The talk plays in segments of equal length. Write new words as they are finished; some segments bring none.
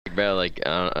bro. Like,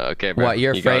 okay, bro. What,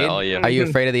 you're You got it, afraid? all you. Are you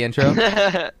afraid of the intro?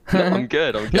 No, I'm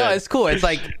good. I'm good. No, it's cool. It's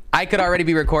like I could already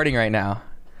be recording right now.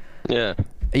 Yeah.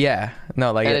 Yeah.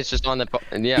 No, like And it's just on the.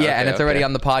 yeah, Okay, and it's already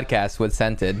on the podcast with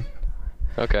Scented.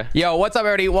 Okay. Yo, what's up,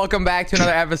 everybody? Welcome back to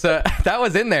another episode. That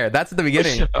was in there. That's at the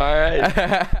beginning. All right.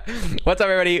 What's up,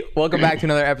 everybody? Welcome back to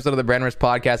another episode of the Brand Risk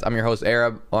Podcast. I'm your host,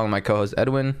 Arab, along with my co-host,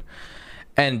 Edwin.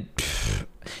 And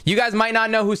you guys might not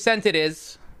know who Scented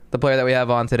is, the player that we have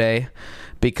on today,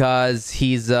 because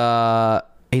he's not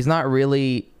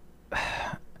really...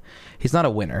 He's not a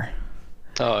winner.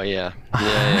 Oh, yeah.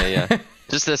 Yeah.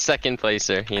 Just a second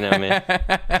placer, you know what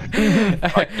I mean?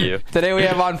 Fuck you. Today we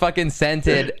have on fucking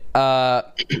Scented,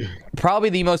 probably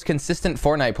the most consistent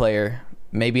Fortnite player,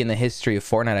 maybe in the history of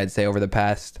Fortnite, I'd say, over the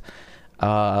past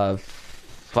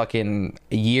fucking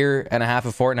year and a half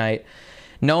of Fortnite.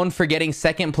 Known for getting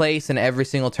second place in every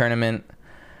single tournament,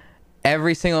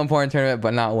 every single important tournament,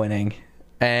 but not winning.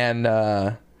 And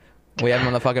we have him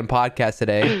on the fucking podcast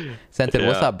today. Scented,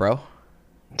 what's up, bro?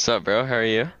 What's up, bro? How are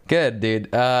you? Good,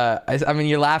 dude. I mean,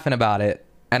 you're laughing about it,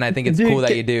 and I think it's cool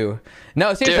that you do.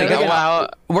 No, seriously. Dude, wow.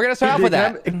 We're gonna start off with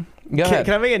that. Go ahead.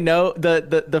 Can I make a note?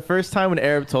 The first time when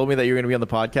Arab told me that you were gonna be on the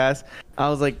podcast, I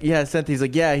was like, yeah, Sent. He's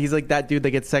like, yeah, he's like that dude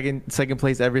that gets second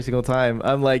place every single time.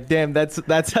 I'm like, damn, that's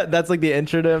like the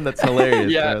intro to him. That's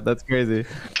hilarious. Yeah. Bro. That's crazy,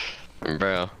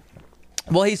 Bro.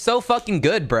 Well, he's so fucking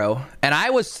good, bro. And I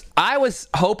was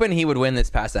hoping he would win this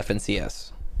past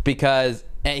FNCS because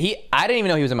I didn't even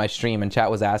know he was in my stream, and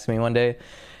chat was asking me one day,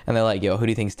 and they're like, yo, who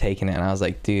do you think's taking it? And I was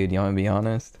like, dude, you want me to be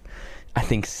honest? I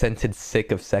think Scented's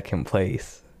sick of second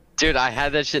place. Dude, I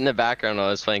had that shit in the background while I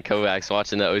was playing Kovacs,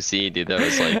 watching the OC, dude. That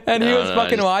was like... And he was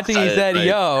fucking watching. He said,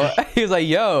 he was like,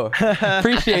 yo,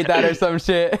 appreciate that or some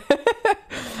shit.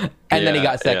 And then he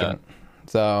got second.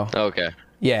 So, okay.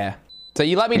 yeah. So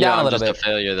you let me down a little bit. I'm just a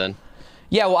failure then.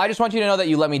 Yeah, well, I just want you to know that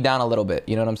you let me down a little bit.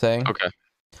 You know what I'm saying? Okay.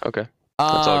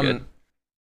 That's all good.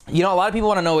 You know, a lot of people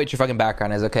want to know what your fucking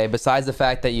background is, okay? Besides the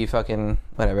fact that you fucking,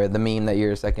 whatever, the meme that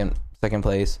you're second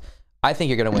place, I think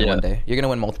you're going to win one day. You're going to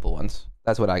win multiple ones.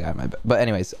 That's what I got in my... But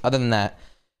anyways, other than that,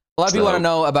 a lot of people want to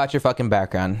know about your fucking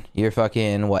background. You're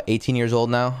fucking, what, 18 years old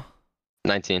now?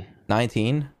 19.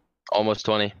 19? Almost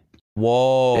 20.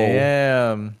 Whoa.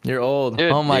 Damn, you're old.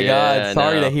 Dude, Oh my God.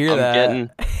 Sorry to hear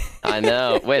that. I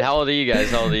know. Wait, how old are you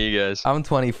guys? I'm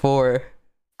 24.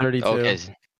 32. Okay.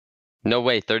 No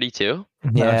way, 32?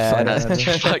 Yeah.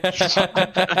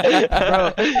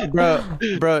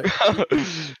 bro.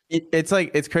 It's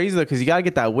like, it's crazy though, because you gotta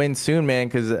get that win soon, man.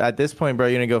 Because at this point, bro,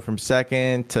 you're gonna go from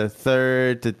second to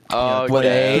third to what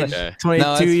age?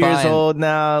 22 years old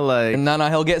now. Like, no,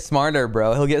 he'll get smarter,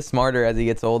 bro. He'll get smarter as he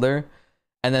gets older.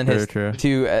 And then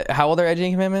how old are Edgy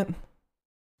and Commandment?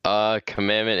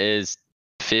 Commandment is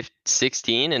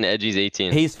 16 and Edgy's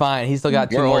 18. He's fine. He's still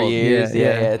got 2 more years.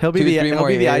 Yeah. He'll be the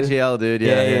IGL dude.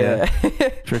 Yeah.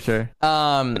 For sure.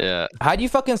 How'd you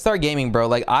fucking start gaming, bro?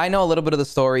 Like, I know a little bit of the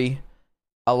story.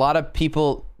 A lot of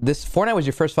people, this Fortnite was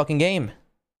your first fucking game.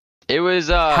 It was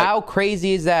how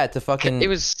crazy is that to fucking...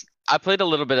 I played a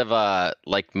little bit of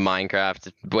like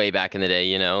Minecraft way back in the day,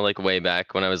 you know, like way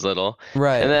back when I was little.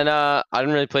 Right. And then I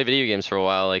didn't really play video games for a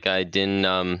while. Like I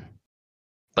didn't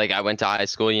like I went to high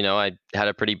school, you know, I had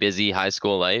a pretty busy high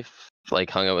school life. Like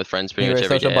hung out with friends pretty much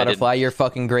every day. You're a social butterfly. You're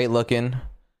fucking great looking.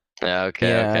 Yeah,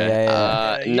 okay.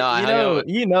 No,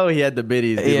 you know he had the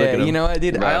biddies. Dude. Yeah, you know what,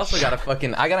 dude? Bro. I also got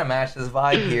I gotta match this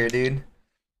vibe here, dude.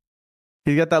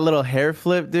 He's got that little hair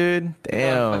flip, dude.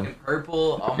 Damn. Fucking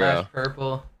purple, all matched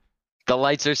purple. The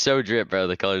lights are so drip, bro.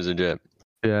 The colors are drip.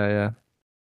 Yeah.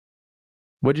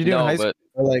 What'd you do in high school?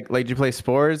 Like, did you play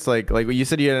sports? Like you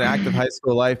said, you had an active high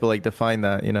school life, but like define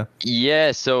that, you know?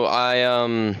 Yeah. So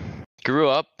I grew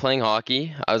up playing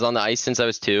hockey. I was on the ice since I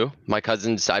was 2. I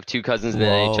have 2 cousins in the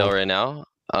NHL right now.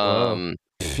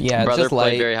 Yeah, brother just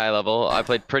played very high level. I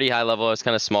played pretty high level. I was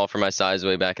kind of small for my size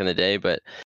way back in the day, but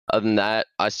other than that,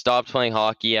 I stopped playing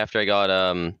hockey after I got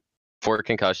 4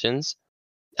 concussions.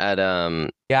 At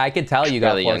yeah, I could tell you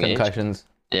got 4 concussions.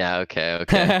 Yeah, okay.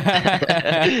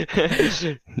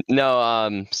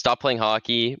 No, stopped playing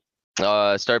hockey.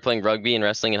 Started playing rugby and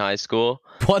wrestling in high school.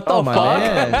 What the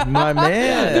fuck? My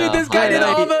man. Dude, this guy did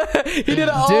all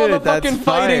the fucking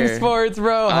fighting sports,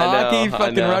 bro. Hockey,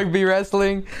 fucking rugby,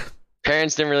 wrestling.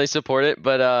 Parents didn't really support it,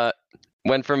 but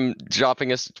went from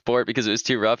dropping a sport because it was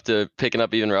too rough to picking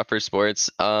up even rougher sports.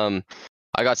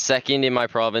 I got second in my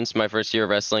province my first year of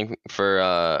wrestling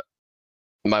for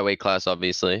my weight class,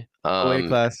 obviously. Weight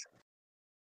class?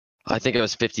 I think it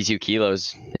was 52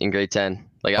 kilos in grade 10.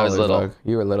 Like, I was little. Fuck.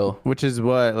 You were little. Which is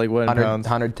what? Like, what in pounds?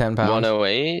 110 pounds.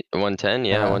 108, 110,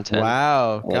 yeah, 110.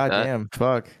 Wow. Like God damn.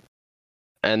 Fuck.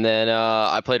 And then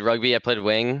I played rugby. I played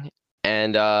wing,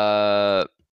 and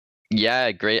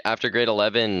yeah, after grade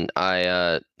 11,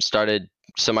 I started.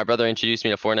 So my brother introduced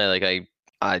me to Fortnite. Like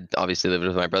I obviously lived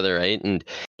with my brother, right? And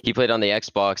he played on the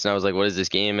Xbox, and I was like, "What is this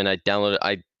game?" And I downloaded.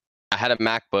 I had a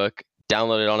MacBook,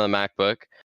 downloaded it on the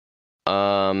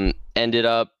MacBook. Ended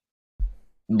up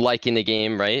liking the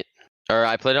game, right? Or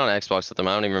I played it on Xbox with them.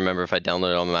 I don't even remember if I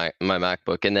downloaded it on my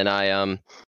MacBook. And then I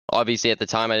obviously at the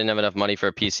time I didn't have enough money for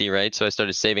a PC, right? So I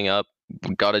started saving up,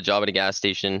 got a job at a gas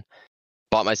station,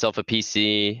 bought myself a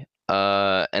PC,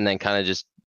 and then kind of just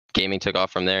gaming took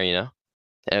off from there, you know?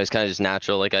 And it was kind of just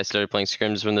natural. Like I started playing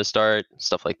scrims from the start,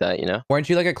 stuff like that, you know? Weren't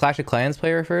you like a Clash of Clans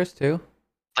player first too?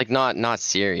 Like not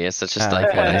serious. It's just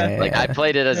like I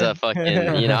played it as a fucking,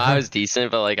 you know, I was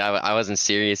decent, but like I wasn't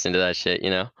serious into that shit, you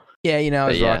know? Yeah, you know, I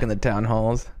was rocking the town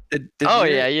halls.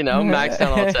 Yeah, you know, max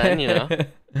down all 10, you know?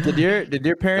 Did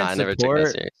your parents I never took that support?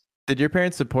 serious. Did your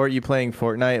parents support you playing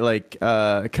Fortnite like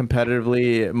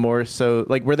competitively more so?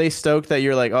 Like, were they stoked that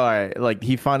you're like, all right, like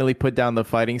he finally put down the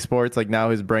fighting sports, like now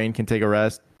his brain can take a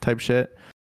rest type shit?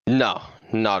 No,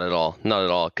 not at all. Not at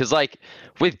all. Because, like,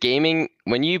 with gaming,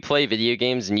 when you play video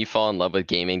games and you fall in love with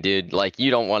gaming, dude, like,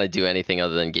 you don't want to do anything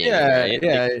other than gaming, right?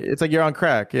 Yeah, Like, it's like you're on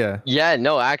crack, yeah. yeah,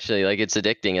 no, actually, like, it's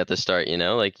addicting at the start, you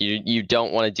know? Like, you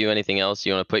don't want to do anything else.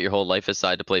 You want to put your whole life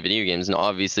aside to play video games. And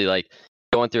obviously, like,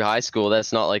 going through high school,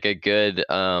 that's not, like, a good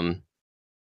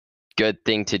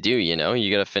thing to do, you know?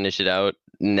 You got to finish it out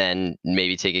and then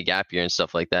maybe take a gap year and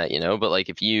stuff like that, you know? But, like,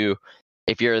 if you're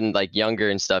in like younger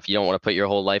and stuff, you don't want to put your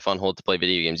whole life on hold to play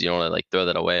video games. You don't want to like throw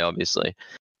that away, obviously.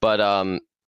 But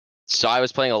so I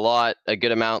was playing a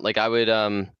good amount. Like I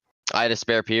had a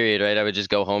spare period, right? I would just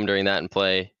go home during that and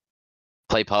play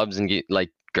pubs and get like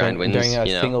grind wins. During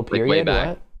a single period, like way back.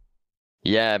 what?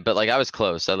 Yeah, but like I was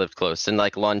close. I lived close, and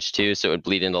like lunch too, so it would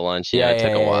bleed into lunch. Yeah, it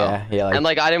took a while. Yeah, like, and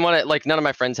like I didn't want to. Like none of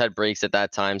my friends had breaks at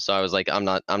that time, so I was like, I'm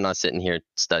not sitting here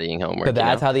studying homework. So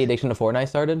that's how the addiction to Fortnite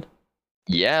started.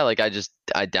 Yeah, like I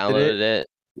downloaded it.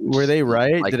 Were they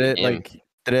right? Like, Did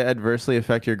it adversely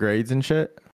affect your grades and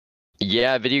shit?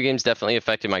 Yeah, video games definitely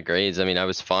affected my grades. I mean, I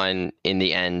was fine in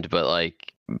the end, but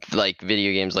like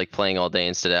video games, like playing all day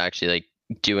instead of actually like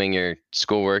doing your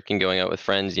schoolwork and going out with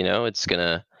friends, you know, it's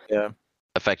gonna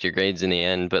affect your grades in the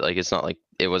end. But like, it's not like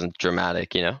it wasn't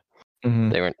dramatic, you know. Mm-hmm.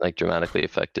 They weren't like dramatically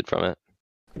affected from it.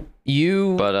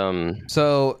 But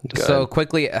so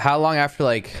quickly, how long after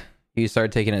like you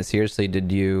started taking it seriously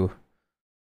did you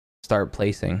start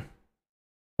placing?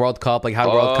 World Cup, like how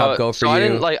did World Cup go for you? I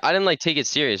didn't take it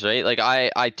serious, right? Like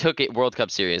I took it World Cup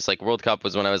serious. Like World Cup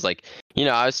was when I was like, you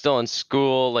know, I was still in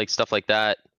school, like stuff like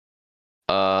that.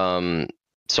 So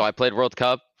I played World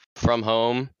Cup from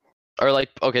home, or like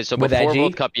okay, so With before Edgy?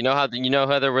 World Cup, you know how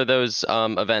there were those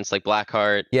events like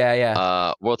Blackheart,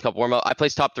 Yeah. World Cup warm up. I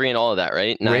placed top 3 in all of that,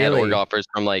 right? And I had Really? org offers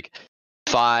from like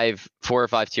 4 or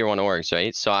 5 tier 1 orgs,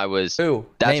 right? So I was Ooh,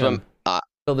 that's name when 'em.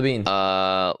 Spill the beans.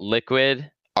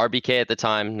 Liquid, RBK at the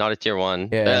time, not a tier 1.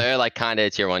 Yeah. They're like kind of a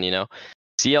tier 1, you know.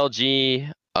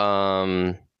 CLG,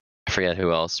 I forget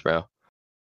who else, bro.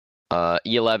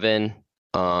 E11,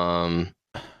 I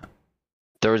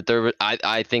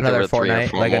think Another there were 3 or Fortnite,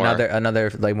 4 like more. another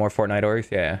like more Fortnite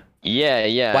orgs. Yeah.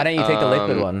 Yeah. Why didn't you take the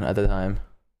Liquid one at the time?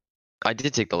 I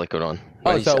did take the Liquid one.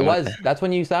 Oh, so it was that's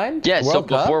when you signed? Yeah, so World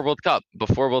Cup?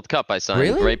 before World Cup I signed.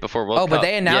 Really? Right before World Cup. Oh, but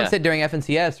they announced it during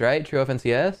FNCS, right? True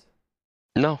FNCS?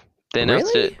 No, they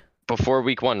announced Really? it before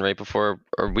week 1, right before,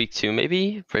 or week 2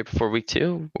 maybe, right before week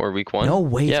 2 or week 1. No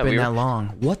way, it's Yeah, been we that were- long.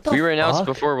 What the We were announced fuck?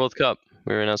 before World Cup.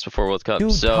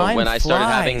 Dude, So time when I started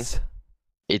having, flies.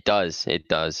 it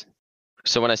does.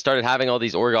 So when I started having all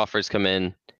these org offers come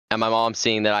in, and my mom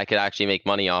seeing that I could actually make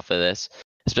money off of this,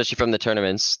 especially from the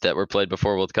tournaments that were played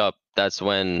before World Cup, that's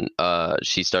when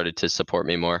she started to support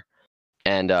me more,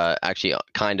 and actually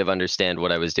kind of understand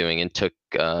what I was doing, and took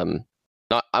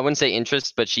not, I wouldn't say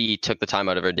interest, but she took the time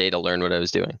out of her day to learn what I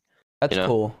was doing. That's you know?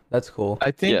 cool. That's cool. I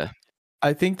think Yeah.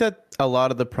 I think that a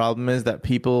lot of the problem is that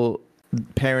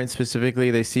parents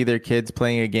specifically, they see their kids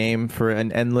playing a game for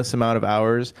an endless amount of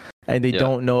hours, and they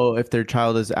don't know if their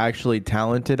child is actually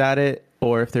talented at it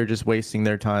or if they're just wasting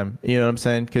their time. You know what I'm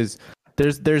saying? Because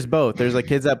there's both. There's like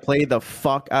kids that play the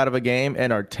fuck out of a game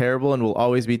and are terrible and will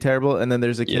always be terrible, and then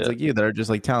there's the kids like you that are just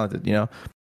like talented, you know.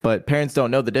 But parents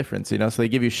don't know the difference, you know, so they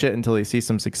give you shit until they see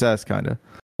some success, kind of.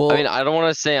 Well, I mean, I don't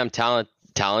want to say I'm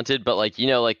talented, but like, you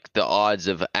know, like the odds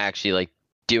of actually like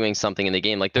doing something in the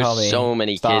game, like there's Homie, so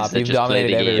many stop. kids that You've just play the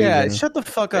dominated every game. Yeah, reason. shut the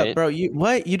fuck Right? up, bro. You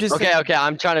just Okay,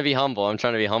 I'm trying to be humble.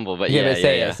 But yeah,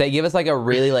 yeah, but say give us like a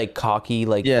really like cocky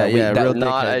like Yeah, that real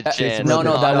not dickhead. a It's chance. real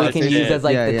that we dickhead. can use as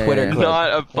like the Twitter clip.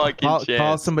 Not a fucking Call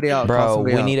chance. somebody out. Bro, call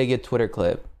somebody we out. need a good Twitter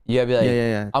clip. You gotta be like,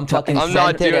 yeah. I'm fucking I'm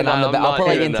not scented doing and I'm that. the I'm I'll not put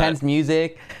like doing that. intense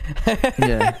music.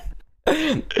 Yeah.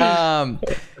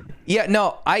 Yeah,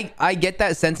 no, I get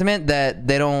that sentiment that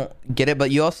they don't get it,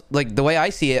 but you also like the way I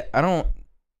see it,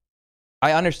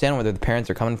 I understand where the parents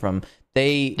are coming from.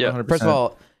 They Yeah. first of 100%.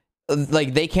 all,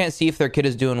 like they can't see if their kid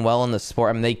is doing well in the sport.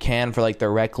 I mean, they can for like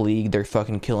their rec league, they're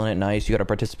fucking killing it nice. You got a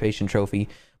participation trophy,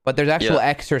 but there's actual Yeah.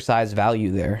 exercise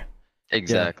value there.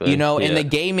 Exactly. You know, in Yeah. the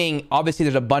gaming, obviously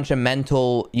there's a bunch of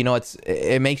mental, you know,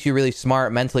 it makes you really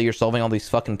smart mentally. You're solving all these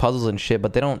fucking puzzles and shit,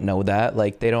 but they don't know that.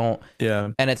 Like they don't, Yeah.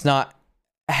 and it's not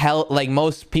hell. Like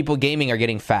most people gaming are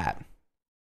getting fat.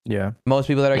 Yeah. Most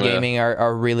people that are Yeah. gaming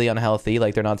are really unhealthy.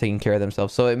 Like they're not taking care of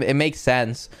themselves. So it makes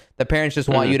sense. The parents just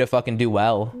want Mhm. you to fucking do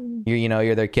well.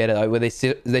 You're their kid. Like, when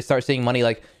they start seeing money,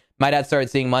 like my dad started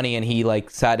seeing money and he like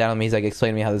sat down with me. He's like,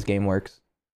 explain to me how this game works.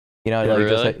 You know, like just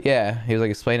Really? like, yeah. He was like,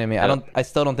 explain to me. Yeah. I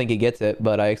still don't think he gets it,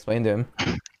 but I explained to him.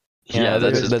 You Yeah, know,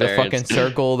 that's his the fucking parents.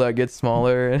 circle that gets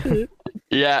smaller.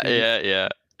 Yeah.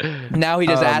 Now he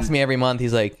just Um, asks me every month.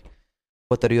 He's like,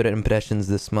 "What are your impressions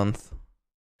this month?"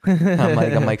 I'm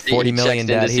like He 40 million, checks in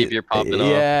to dad. see if you're popping off.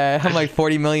 Yeah, I'm like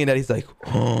 40 million, dad. He's like,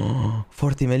 oh,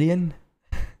 40 million.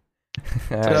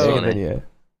 Alright, So- good video.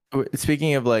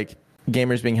 Speaking of like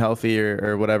gamers being healthy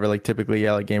or whatever, like typically,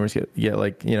 yeah, like gamers get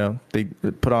like, you know, they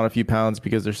put on a few pounds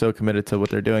because they're so committed to what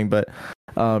they're doing. But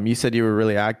you said you were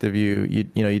really active. You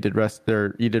know, you did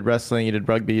you did wrestling, you did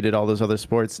rugby, you did all those other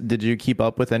sports. Did you keep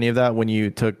up with any of that when you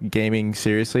took gaming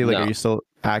seriously? Like, No. are you still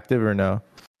active or no?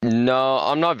 No,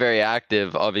 I'm not very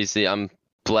active. Obviously, I'm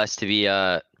blessed to be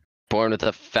born with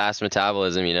a fast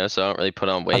metabolism, you know, so I don't really put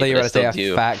on weight. I thought you were but going to still say a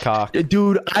do. fat cock.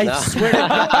 Dude, I No. swear to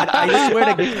God, I swear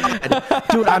to God,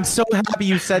 dude, I'm so happy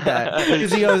you said that.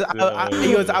 Because he goes,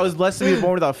 I was blessed to be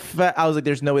born with a fat. I was like,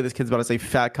 there's no way this kid's about to say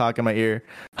fat cock in my ear.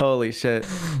 Holy shit.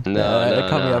 No, That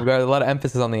caught me no. off guard. A lot of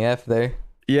emphasis on the F there.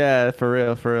 Yeah, for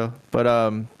real.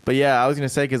 But yeah, I was gonna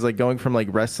say because like going from like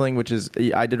wrestling, which is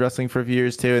I did wrestling for a few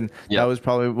years too, and Yeah. that was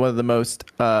probably one of the most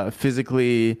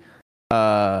physically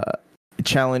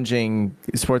challenging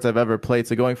sports I've ever played.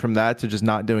 So going from that to just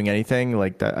not doing anything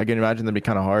like that, I can imagine that'd be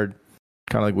kind of hard,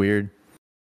 kind of like weird.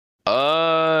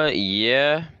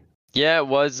 Yeah. Yeah, it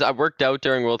was. I worked out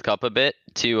during World Cup a bit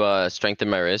to strengthen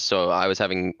my wrist, so I was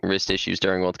having wrist issues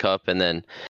during World Cup, and then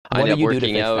I What do ended up you do to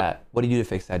working fix out. that? What do you do to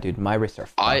fix that, dude? My wrists are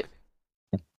fucked.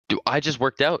 I just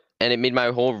worked out, and it made my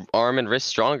whole arm and wrist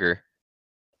stronger.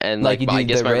 And like you do I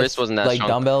guess the my wrist wasn't that like strong.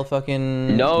 dumbbell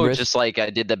fucking No, wrist? just like I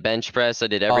did the bench press, I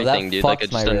did that everything, dude. Like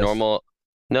fucks my just a wrist. normal.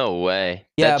 No way.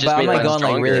 Yeah, That just but I'm made like mine going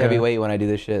like really stronger. heavy weight when I do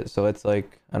this shit, so it's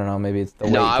like I don't know, maybe it's the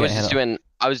weight. No, you I can't was just handle. doing.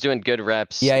 I was doing good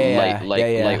reps. Yeah.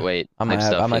 Lightweight I type might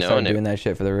stuff. You know, start and doing that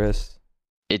shit for the wrist.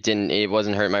 it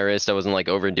wasn't hurting my wrist. I wasn't like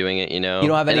overdoing it. You know. You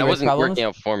don't have any and I wrist wasn't problems? working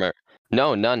out for my.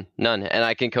 No, none. And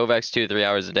I can Kovacs 2-3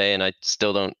 hours a day, and I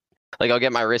still don't. Like I'll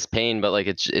get my wrist pain, but like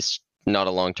it's not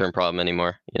a long term problem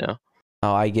anymore. You know.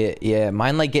 Oh,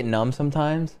 mine like get numb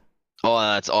sometimes. Oh,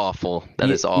 that's awful.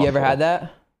 That is awful. You ever had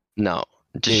that? No,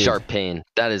 just Dude. sharp pain.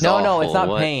 That is No, awful. it's not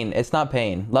What? pain. It's not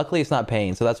pain. Luckily, it's not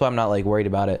pain, so that's why I'm not like worried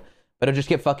about it. But it'll just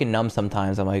get fucking numb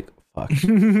sometimes. I'm like, fuck.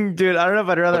 Dude, I don't know if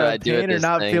I'd rather What do I have do with pain or this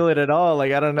not thing? feel it at all.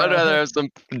 Like I don't know. I'd rather have some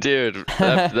dude.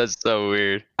 That's so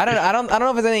weird. I don't know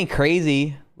if it's anything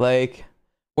crazy. Like,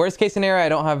 worst case scenario, I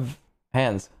don't have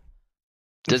hands.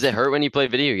 Does it hurt when you play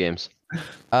video games?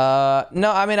 No,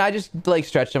 I mean I just like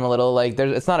stretch them a little. Like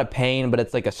it's not a pain, but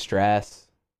it's like a stress.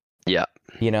 Yeah.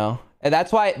 You know, and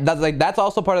that's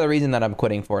also part of the reason that I'm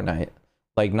quitting Fortnite.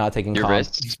 Like not taking Your comp.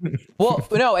 wrist? Well,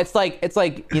 no, it's like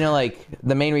you know, like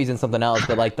the main reason something else,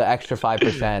 but like the extra 5%.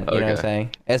 You know what I'm Okay. saying?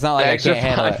 It's not like I Extra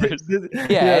can't handle it. 5%.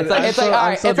 Yeah, it's like all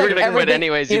right. so It's You're like gonna quit everything,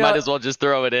 anyways. You know- might as well just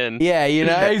throw it in. Yeah, you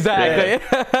know exactly.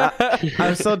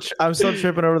 I'm still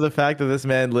tripping over the fact that this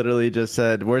man literally just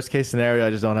said, "Worst case scenario,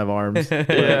 I just don't have arms."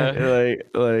 Yeah.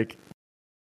 like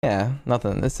Yeah,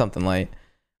 nothing. It's something light.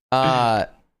 All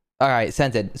right,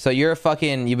 Scented. So you've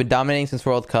been dominating since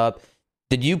World Cup.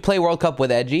 Did you play World Cup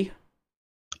with Edgy?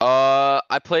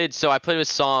 I played with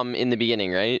Som in the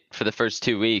beginning, right? For the first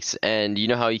 2 weeks. And you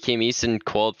know how he came east and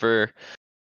qualified for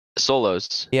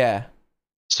solos. Yeah.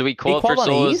 So he qualified for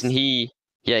qualified on solos East? and he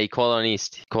qualified on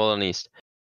East. He qualified on East.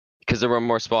 Because there were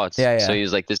more spots. Yeah. So he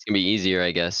was like, this can be easier,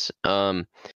 I guess.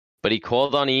 But he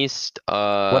qualified on East.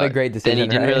 What a great decision. Then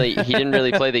he right? didn't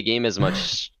really play the game as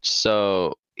much.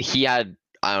 So he had,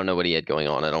 I don't know what he had going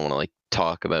on. I don't want to like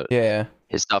talk about Yeah.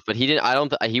 his stuff, but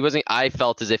I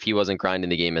felt as if he wasn't grinding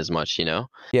the game as much, you know?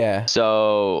 Yeah.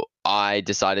 So I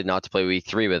decided not to play week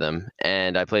 3 with him.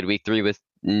 And I played week 3 with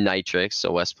Nitrix,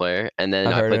 a West player. And then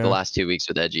I I heard played of the him. last 2 weeks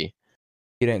with Edgy.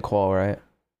 You didn't qual, right?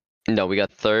 No, we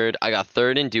got third. I got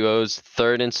third in duos,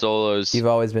 third in solos, You've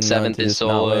always been known seventh to in just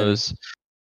not win. solos.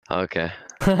 Okay.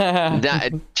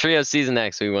 Trio season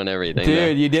X, we won everything.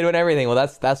 Dude, you did win everything. Well,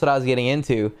 that's what I was getting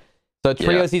into. So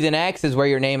Trio Yeah. Season X is where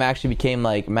your name actually became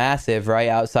like massive, right?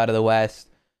 Outside of the West.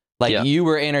 Like Yeah. you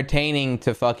were entertaining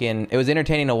to fucking, it was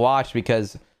entertaining to watch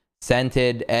because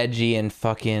Scented, Edgy, and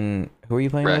fucking, who were you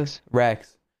playing Rex. with?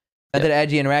 Rex. Scented,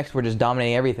 Edgy, and Rex were just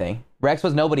dominating everything. Rex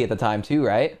was nobody at the time too,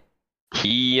 right?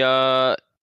 He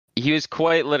was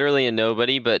quite literally a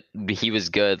nobody, but he was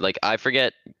good. Like I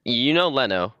forget,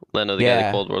 Leno, the guy Yeah.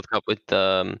 that called World Cup with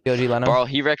PLG Leno. Barl.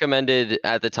 He recommended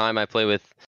at the time I play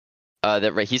with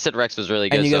that he said Rex was really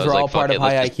good. And you so guys I was were all like, fuck part it, of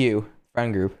let's High just- IQ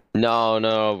friend group.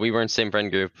 No, we weren't same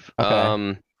friend group.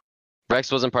 Okay. Rex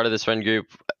wasn't part of this friend group.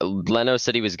 Leno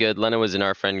said he was good. Leno was in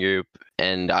our friend group,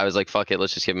 and I was like, fuck it,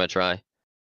 let's just give him a try.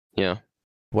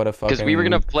 What a fucking. Because we were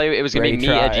gonna play. It was gonna be great me,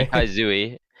 try. Edgy,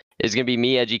 Kaizui. It was gonna be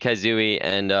me, Edgy, Kaizui,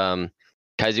 and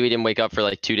Kaizui didn't wake up for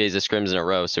like 2 days of scrims in a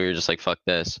row, so we were just like, fuck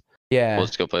this. Yeah. We'll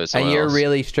just go play with someone And you're else.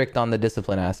 really strict on the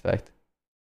discipline aspect.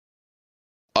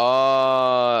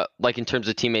 Like in terms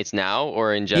of teammates now,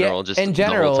 or in general, Yeah, just in the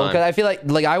whole general, time? because I feel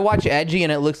like I watch Edgy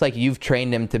and it looks like you've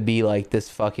trained him to be like this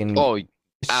fucking Oh, super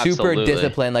absolutely.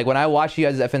 disciplined. Like when I watch you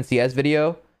guys' FNCS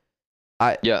video,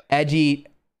 Yeah. Edgy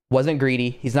wasn't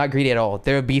greedy. He's not greedy at all.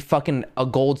 There would be fucking a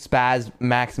gold spaz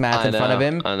max mats I in front of know,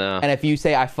 him, I know. and if you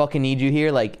say I fucking need you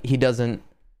here, like he's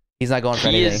not going for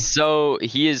He anything. is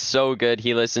so good.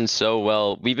 He listens so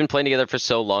well. We've been playing together for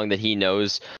so long that he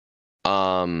knows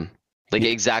like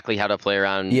exactly how to play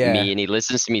around Yeah. me, and he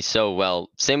listens to me so well.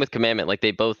 Same with Commandment. Like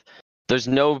they both, there's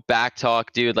no back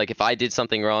talk, dude. Like if I did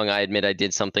something wrong, I admit I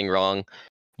did something wrong.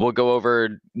 We'll go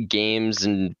over games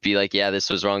and be like, yeah, this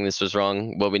was wrong,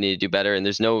 what we need to do better. And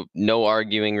there's no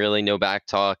arguing really, no back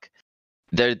talk.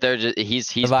 They're just he's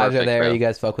The vibes perfect, are there. bro. You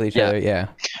guys fuck with each Yeah. other. Yeah.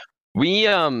 We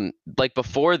like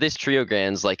before this trio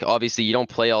grands, like obviously you don't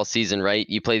play all season, right?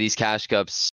 You play these cash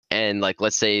cups, and like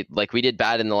let's say like we did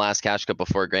bad in the last cash cup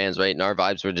before grands, right? And our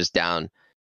vibes were just down.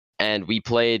 And we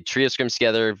played trio scrims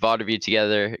together, VOD review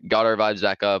together, got our vibes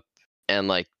back up, and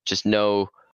like just no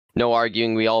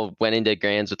arguing. We all went into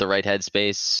grands with the right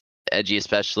headspace, Edgy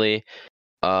especially.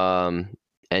 And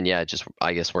yeah, it just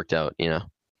I guess worked out,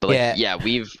 But like Yeah.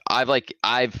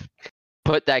 I've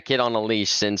put that kid on a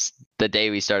leash since the day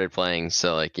we started playing.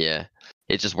 So like, yeah,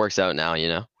 it just works out now,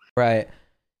 Right.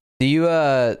 Do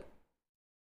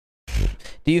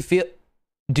you feel,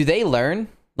 do they learn?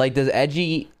 Like, does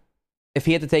Edgy, if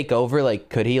he had to take over, like,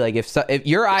 could he, like, if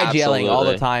you're IGLing all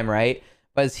the Absolutely. time, right?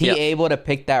 But is he Yeah. able to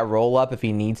pick that role up if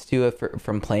he needs to,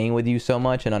 from playing with you so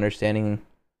much and understanding?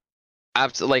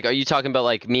 Absolutely. Like, are you talking about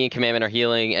like me and Commandment are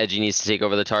healing, Edgy needs to take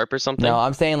over the tarp or something? No,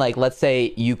 I'm saying, like, let's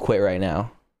say you quit right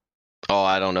now. Oh,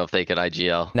 I don't know if they could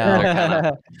IGL. No. They're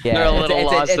kinda- Yeah, They're a little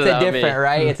lost it's a without me. different,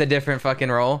 right? It's a different fucking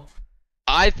role.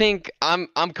 I think I'm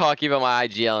cocky about my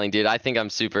IGLing, dude. I think I'm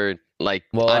super like.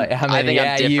 Well, I I think mean,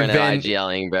 yeah, I'm different you've at been-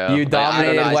 IGLing, bro. You Like, I don't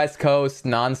dominated know, West Coast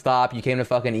nonstop. You came to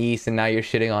fucking East, and now you're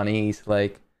shitting on East,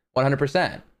 like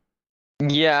 100%.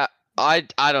 Yeah, I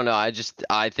don't know.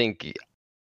 I think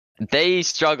they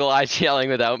struggle IGLing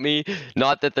without me.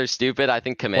 Not that they're stupid. I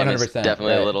think Commandment's 100%,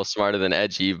 definitely right. a little smarter than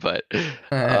Edgy, but They're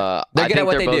I good at think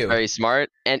what they're they both do. very smart.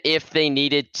 And if they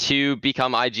needed to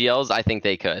become IGLs, I think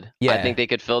they could. Yeah. I think they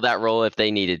could fill that role if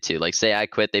they needed to. Like, say I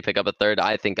quit, they pick up a third.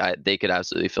 I think they could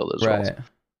absolutely fill those roles. Right.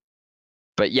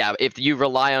 But yeah, if you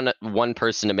rely on one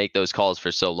person to make those calls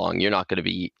for so long, you're not going to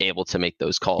be able to make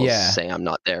those calls. Yeah. Say I'm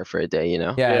not there for a day,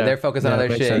 Yeah, Yeah. they're focused on Yeah, other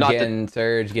makes shit, sense. Not getting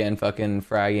surge, getting fucking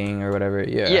fragging or whatever.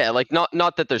 Yeah. Yeah, like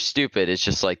not that they're stupid. It's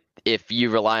just like if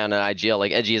you rely on an IGL,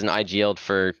 like Edgy isn't IGL'd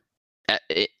for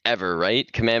ever,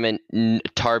 right? Commandment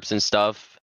tarps and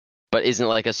stuff, but isn't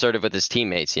like assertive with his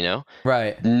teammates,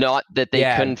 Right. Not that they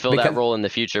Yeah, couldn't fill because- that role in the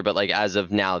future, but like as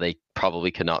of now, they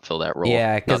probably could not fill that role.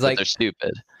 Yeah, Not 'cause, that like- they're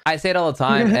stupid. I say it all the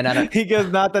time, and I don't. He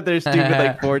goes, not that they're stupid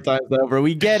like 4 times over.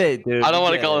 We get it, dude. I don't We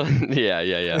want to get call it. him.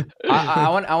 Yeah. I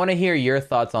want to hear your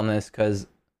thoughts on this because,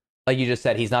 like you just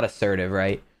said, he's not assertive,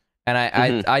 right? And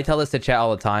Mhm. I tell this to chat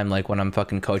all the time, like when I'm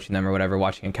fucking coaching them or whatever,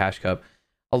 watching a Cash Cup.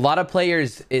 A lot of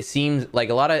players, it seems like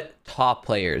a lot of top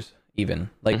players, even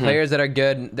like Mhm. players that are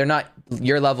good. They're not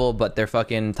your level, but they're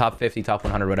fucking top 50, top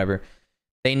 100, whatever.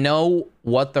 They know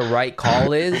what the right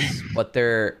call is, but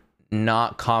they're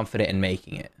not confident in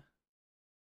making it.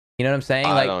 You know what I'm saying?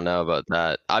 I Like, don't know about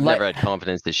that. I've like- never had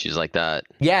confidence issues like that.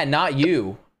 yeah, not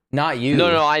you. Not you.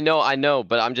 No, I know,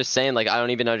 but I'm just saying, like, I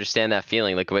don't even understand that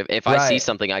feeling. Like, if I see Right.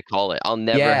 something, I call it. I'll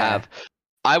never Yeah. have.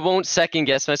 I won't second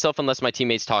guess myself unless my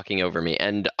teammate's talking over me,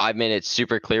 and I've made it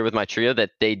super clear with my trio that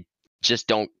they just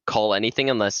don't call anything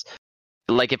unless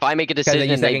like if I make a Because then decision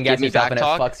you and they second give guess me yourself back and it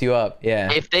talk, fucks you up.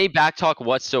 Yeah. if they back talk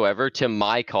whatsoever to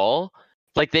my call,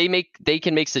 like they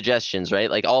can make suggestions,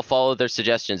 right? Like I'll follow their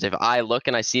suggestions. If I look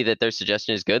and I see that their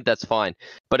suggestion is good, that's fine.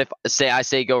 But if I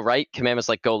say go right, commandment's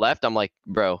like go left, I'm like,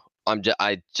 bro,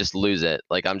 I just lose it.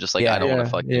 Like I'm just like Yeah. I don't want Yeah, to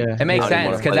fucking. yeah. It makes I don't even sense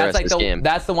wanna because play the that's rest like of this game.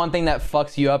 that's the one thing that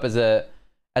fucks you up as an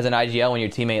IGL when your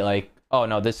teammate like, oh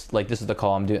no, this is the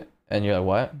call I'm doing, and you're like,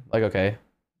 what? Like, okay,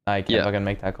 I can't fucking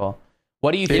make that call.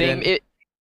 What do you think?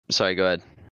 Sorry, go ahead.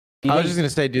 I was just gonna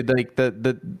say, dude, like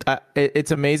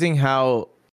it's amazing how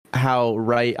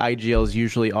right IGLs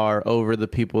usually are over the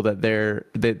people that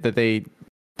they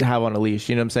have on a leash.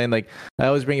 You know what I'm saying? Like I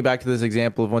always bring it back to this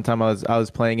example of one time I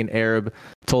was playing an Arab,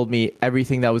 told me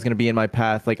everything that was gonna be in my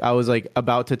path. Like I was like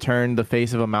about to turn the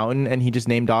face of a mountain, and he just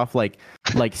named off like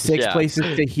 6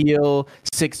 places to heal,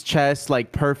 6 chests,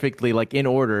 like perfectly, like in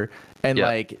order. And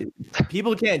like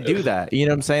people can't do that. You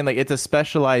know what I'm saying? Like it's a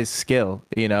specialized skill.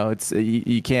 You know, it's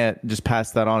you can't just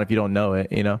pass that on if you don't know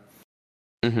it. You know.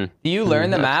 Mm-hmm. Do you learn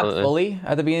the map fully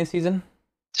at the beginning of the season?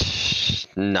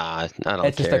 Nah, I don't.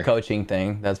 It's just a coaching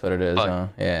thing. That's what it is. Fuck,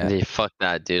 Yeah. Fuck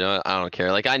that, dude. I don't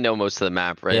care. Like I know most of the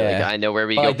map, right? Yeah. Like I know where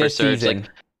we But, go like, for this surge. season.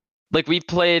 Like we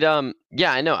played.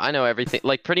 Yeah, I know everything.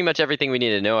 Like pretty much everything we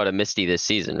need to know out of Misty this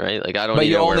season, right? Like I don't. But need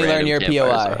you to know only where learn your random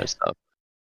campfires POI. are and stuff.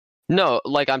 No,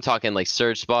 like I'm talking like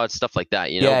surge spots, stuff like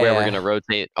that. You know where we're gonna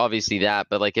rotate. Obviously that,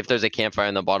 but like if there's a campfire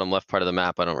in the bottom left part of the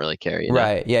map, I don't really care. You know?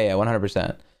 Right. Yeah.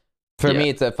 100%. For me,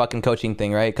 it's a fucking coaching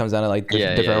thing, right? It comes down to like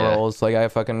different roles. Like I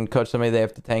fucking coach somebody, they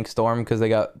have to tank storm because they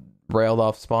got railed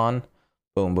off spawn.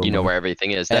 Boom, boom. You know boom. where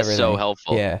everything is. That's Everything. so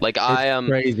helpful. Yeah. Like It's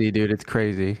crazy, dude. It's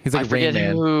crazy. He's like I forget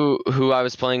Rain Man. who I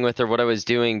was playing with or what I was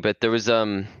doing, but there was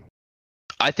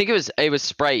I think it was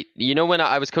Sprite. You know when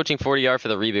I was coaching 40R for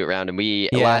the reboot round,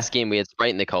 and last game we had Sprite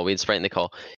in the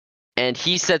call. And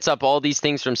he sets up all these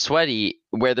things from Sweaty,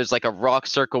 where there's like a rock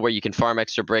circle where you can farm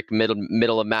extra brick,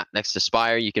 middle of map next to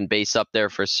Spire. You can base up there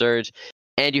for Surge,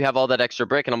 and you have all that extra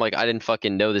brick. And I'm like, I didn't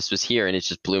fucking know this was here, and it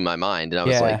just blew my mind. And I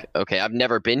was like, okay, I've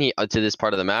never been to this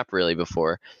part of the map really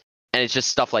before, and it's just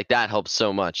stuff like that helps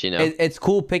so much, you know. It's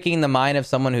cool picking the mind of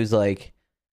someone who's like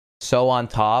so on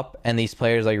top, and these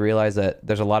players like realize that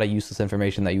there's a lot of useless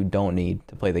information that you don't need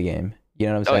to play the game. You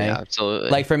know what I'm saying? Oh yeah, absolutely.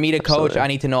 Like for me to coach, I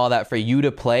need to know all that. For you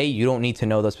to play, you don't need to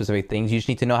know those specific things. You just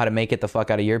need to know how to make it the fuck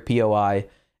out of your POI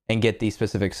and get these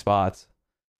specific spots.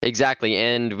 Exactly,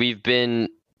 and we've been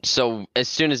so as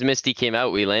soon as Misty came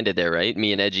out, we landed there, right?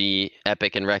 Me and Edgy,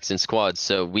 Epic, and Rex in squads.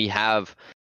 So we have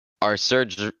our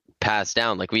surge pass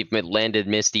down. Like we've landed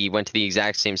Misty, went to the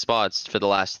exact same spots for the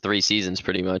last 3 seasons,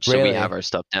 pretty much. So we have our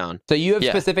stuff down. So you have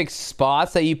specific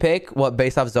spots that you pick, what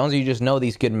based off zones, or you just know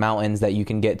these good mountains that you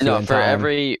can get to? No, for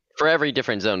every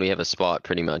different zone, we have a spot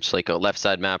pretty much, like a left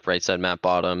side map, right side map,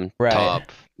 bottom,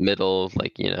 top, middle,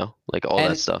 like like all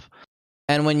that stuff.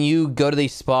 And when you go to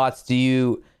these spots,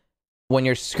 when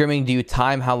you're scrimming, do you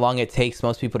time how long it takes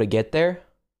most people to get there?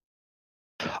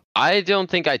 I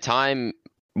don't think I time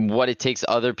what it takes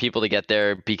other people to get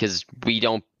there because we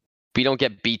don't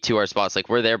get beat to our spots. Like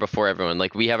we're there before everyone.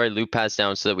 Like we have our loop pass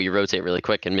down so that we rotate really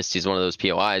quick, and Misty's one of those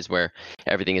POIs where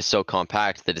everything is so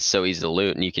compact that it's so easy to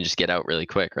loot and you can just get out really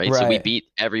quick, right? So we beat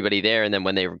everybody there, and then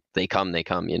when they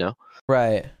come, you know?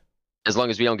 Right. As long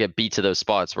as we don't get beat to those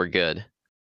spots, we're good.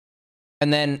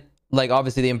 And then like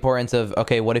obviously the importance of,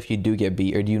 okay, what if you do get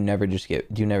beat, or do you never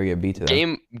get beat to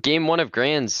them? Game 1 of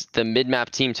Grands, the mid map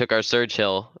team took our surge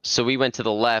hill, so we went to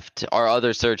the left. Our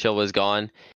other surge hill was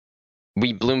gone.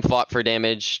 We bloom fought for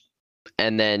damage,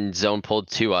 and then zone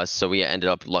pulled to us, so we ended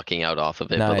up lucking out off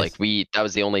of it. Nice. But like that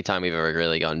was the only time we've ever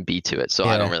really gotten beat to it, so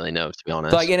I don't really know, to be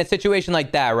honest. So like in a situation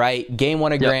like that, right? Game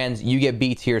 1 of Grands, you get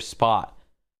beat to your spot.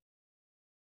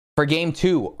 For game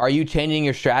 2, are you changing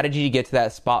your strategy to get to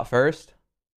that spot first?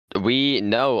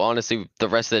 No, honestly, the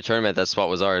rest of the tournament, that spot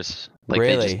was ours. Like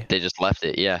really? They just left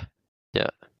it. Yeah.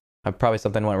 Probably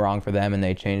something went wrong for them and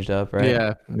they changed up,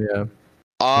 right? Yeah.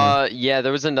 Yeah,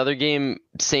 there was another game,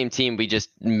 same team. We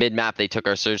just mid map they took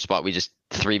our surge spot. We just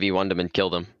 3v1'd them and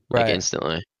killed them like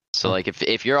instantly. So like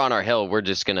if you're on our hill, we're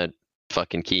just gonna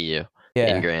fucking key you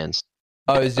in Grands.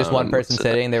 Oh, it was just one person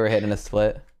sitting. They were hitting a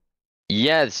split.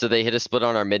 Yeah, so they hit a split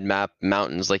on our mid-map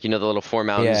mountains. Like, the little 4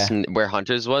 mountains where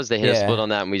Hunters was? They hit a split on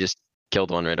that, and we just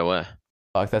killed one right away.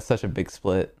 Fuck, that's such a big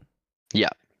split. Yeah.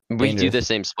 We do the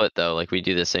same split, though. Like, we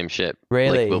do the same shit.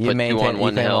 Really? Like, we'll put 2 on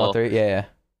 1 hill. Yeah.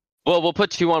 Well, we'll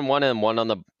put 2 on 1 and 1 on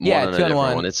the yeah, one 2 on on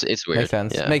 1. One. It's weird. Makes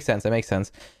sense. Yeah. That makes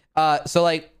sense. So,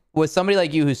 like, with somebody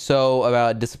like you who's so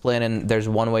about discipline and there's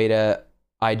one way to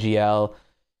IGL,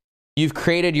 you've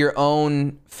created your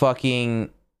own fucking...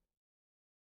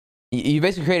 You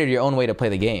basically created your own way to play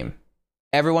the game.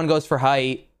 Everyone goes for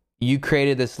height. you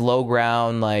created this low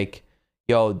ground, like,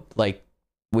 yo, like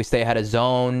we stay ahead of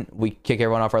zone, we kick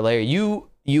everyone off our layer.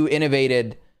 You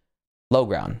innovated low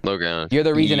ground. Low ground. You're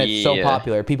the reason it's so Yeah.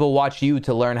 popular. People watch you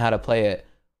to learn how to play it.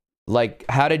 Like,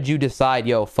 how did you decide,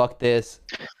 yo, fuck this,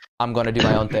 I'm gonna do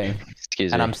my own thing,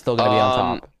 Excuse and me. I'm still gonna be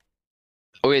on top?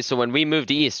 Okay, so when we moved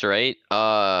east, right?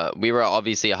 We were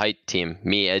obviously a height team.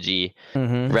 Me, Edgy,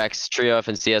 Mm-hmm. Rex, Trio, F,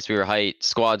 and CS. We were height.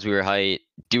 Squads, we were height.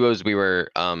 Duos, we were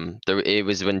it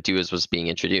was when duos was being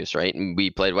introduced, right? And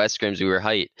we played West scrims. We were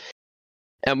height,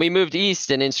 and we moved east.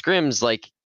 And in scrims,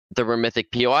 like there were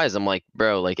mythic POIs. I'm like,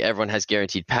 bro, like everyone has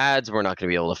guaranteed pads. We're not gonna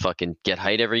be able to fucking get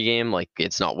height every game. Like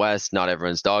it's not West. Not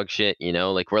everyone's dog shit. You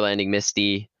know, like we're landing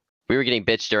Misty. We were getting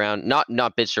bitched around. Not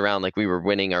bitched around. Like we were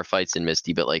winning our fights in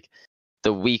Misty, but like.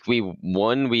 The week we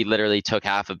won, we literally took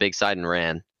half a big side and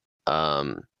ran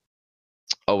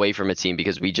away from a team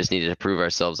because we just needed to prove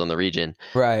ourselves on the region.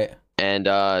 Right. And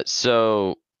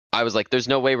so I was like, there's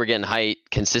no way we're getting height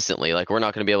consistently. Like, we're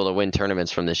not going to be able to win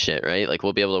tournaments from this shit, right? Like,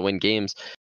 we'll be able to win games.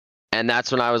 And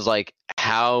that's when I was like,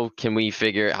 how can I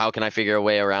figure a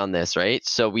way around this, right?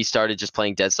 So we started just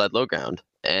playing dead side low ground.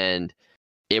 And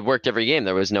it worked every game.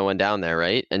 There was no one down there,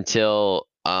 right? Until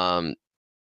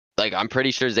like I'm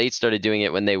pretty sure Zate started doing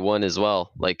it when they won as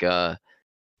well. Like Duof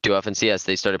and CS,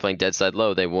 they started playing dead side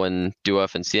low. They won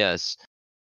Duof and CS,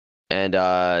 and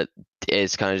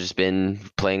it's kind of just been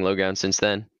playing low ground since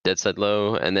then. Dead side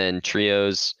low, and then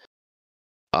trios.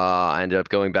 I ended up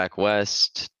going back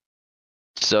west.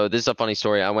 So this is a funny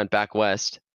story. I went back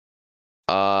west.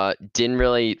 Didn't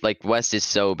really like West is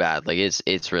so bad. Like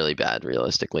it's really bad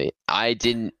realistically.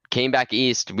 Came back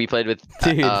east. We played with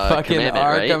Dude, fucking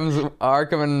Commandment,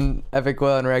 Arkham and Epic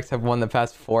Will and Rex have won the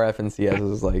past 4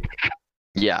 FNCSs. Like,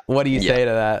 yeah. what do you say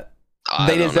to that?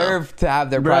 They deserve to have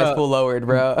their prize pool lowered,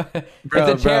 bro. It's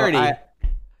a charity.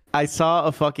 I saw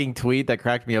a fucking tweet that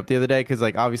cracked me up the other day because,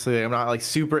 like, obviously I'm not like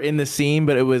super in the scene,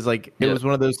 but it was like it was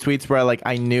one of those tweets where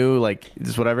I knew like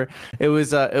just whatever. It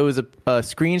was a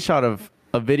screenshot of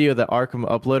a video that Arkham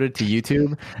uploaded to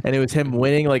YouTube, and it was him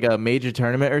winning like a major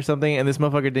tournament or something, and this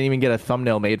motherfucker didn't even get a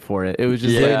thumbnail made for it. It was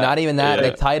just Dude, not even that.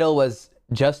 The title was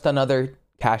just another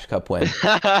Cash Cup win. Just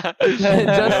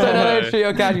another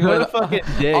trio Cash Cup win. Fucking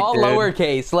dick, all dude.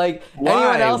 lowercase. Like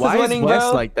anyone else is winning, West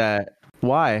bro. like that?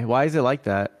 Why is it like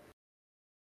that?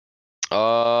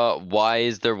 Why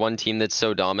is there one team that's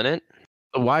so dominant?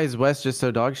 Why is West just so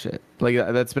dog shit? Like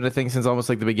that's been a thing since almost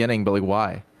like the beginning, but like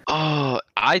why? Oh,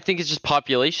 I think it's just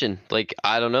population. Like,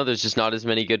 I don't know. There's just not as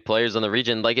many good players on the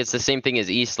region. Like, it's the same thing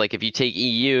as East. Like, if you take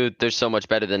EU, they're so much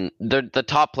better than the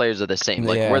top players are the same.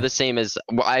 Like, Yeah. we're the same as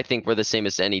I think we're the same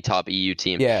as any top EU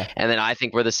team. Yeah. And then I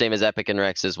think we're the same as Epic and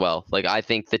Rex as well. Like, I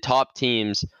think the top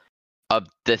teams of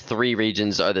the 3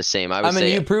 regions are the same. I would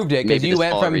say you proved it because maybe you the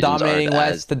went smaller from regions dominating aren't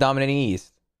West as- to dominating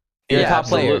East. You're a Yeah, top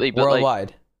player absolutely, but, like,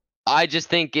 worldwide. I just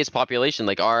think it's population.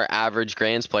 Like, our average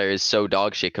Grands player is so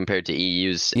dog shit compared to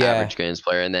EU's Yeah. average Grands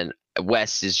player, and then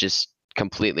West is just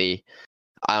completely.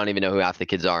 I don't even know who half the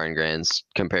kids are in Grands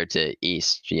compared to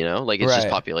East. You know, like it's just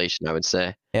Right. population. I would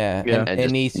say. Yeah. Yeah. And And in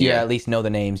just- East, you yeah. at least know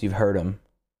the names. You've heard them.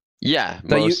 Yeah.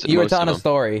 So most, you were most telling of a them.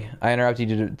 story. I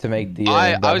interrupted you to make the.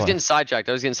 I that was point. getting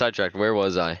sidetracked. Where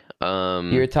was I?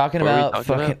 You were talking what were we about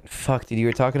talking about? fuck, dude. You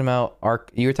were talking about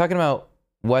You were talking about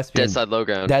West being Dead side low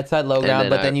ground. dead side low And ground, then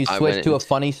but then you I switched went to a into-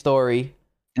 funny story.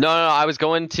 No. I was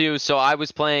going to. So I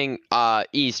was playing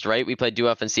East, right? We played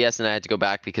Duof and CS, and I had to go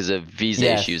back because of visa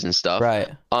Yes. issues and stuff. Right.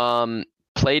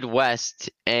 Played West,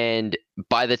 and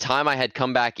by the time I had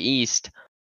come back East,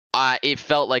 it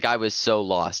felt like I was so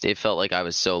lost. It felt like I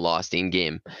was so lost in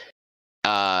game.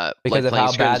 Because Like of playing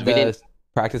how scrims, bad we didn't the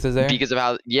practices there. because of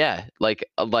how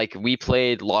like we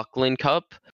played Lachlan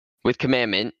Cup with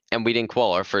Commandment, and we didn't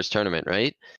qual our first tournament,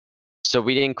 right? So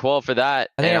we didn't qual for that.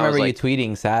 I think I and was remember like,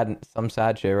 you tweeting some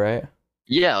sad shit, right?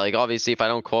 yeah, like obviously if I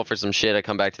don't qual for some shit, I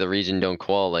come back to the region, don't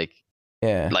qual, like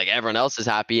Yeah. everyone else is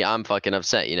happy, I'm fucking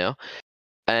upset, you know?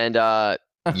 And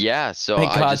yeah, so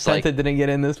Thank I God just like Senta didn't get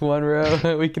in this one,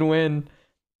 bro. We can win.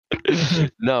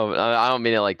 no, I don't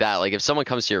mean it like that. Like if someone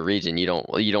comes to your region, you don't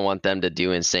want them to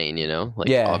do insane, you know? Like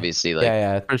Yeah. obviously like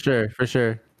Yeah. For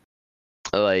sure.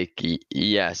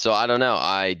 Yeah, so I don't know.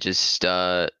 I just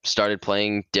started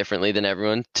playing differently than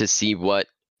everyone to see what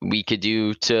we could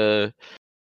do to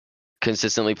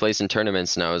consistently place in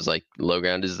tournaments, and I was like, low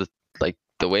ground is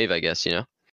the wave, I guess, you know?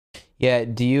 Yeah.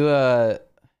 Do you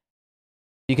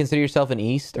consider yourself an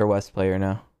East or West player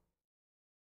now?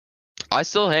 I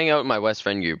still hang out in my West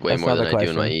friend group way That's more than another I do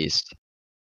in my question. East.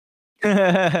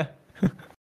 Yeah.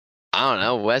 I don't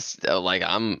know, West. Like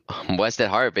I'm West at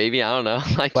heart, baby. I don't know.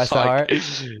 Like West at fuck. heart?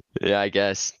 Yeah, I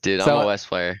guess, dude. So- I'm a West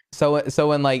player. So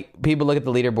when like people look at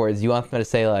the leaderboards, you want them to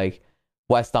say like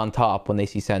West on top when they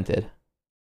see Scented.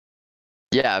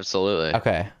 Yeah, absolutely.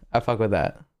 Okay, I fuck with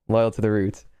that. Loyal to the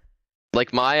roots.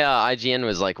 Like my IGN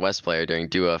was like West player during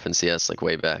Duo and CS like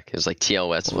way back. It was like TL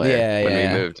West player Yeah, when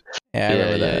yeah. we moved. Yeah, I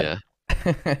remember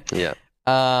that. Yeah.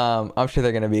 I'm sure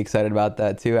they're gonna be excited about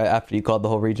that too. After you called the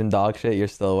whole region dog shit, you're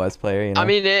still a West player. You know? I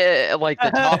mean, like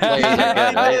the top players are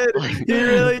good, right? Like, He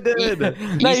really did. no,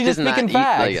 East he's just is not speaking East,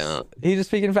 facts. like, He's just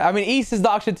speaking facts. I mean, East is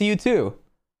dog shit to you too.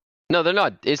 no, they're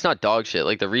not. It's not dog shit.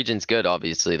 Like the region's good,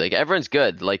 obviously. Like everyone's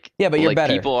good. Like Yeah, but you're like,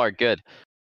 better. People are good.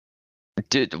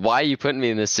 Dude, why are you putting me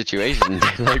in this situation?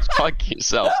 Like fuck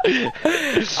yourself.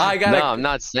 I gotta. No, I'm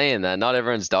not saying that. Not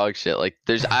everyone's dog shit. Like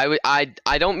there's, I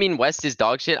don't mean West is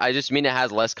dog shit. I just mean it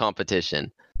has less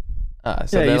competition. So Yeah,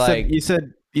 they're you like,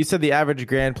 said you said the average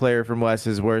grand player from West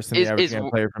is worse than Is- the average is- grand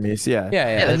player from East. Yeah. yeah,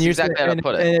 Yeah, that's you're exactly saying- how to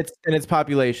put it. And it's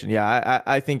population. Yeah,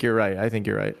 I think you're right. I think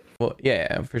you're right. well,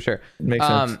 yeah, for sure. It makes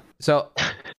sense. So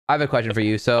I have a question for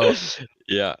you. So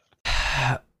Yeah.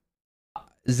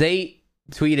 Zayt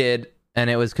tweeted, and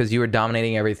it was because you were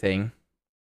dominating everything,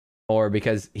 or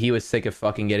because he was sick of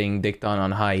fucking getting dicked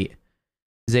on height.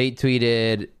 Zayt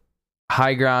tweeted,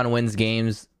 "High ground wins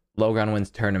games, low ground wins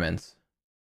tournaments."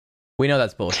 We know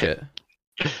that's bullshit.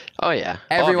 Oh yeah.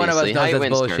 Every one of us Obviously. knows Height that's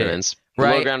wins bullshit, tournaments.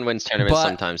 right? Low ground wins tournaments But-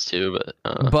 sometimes too,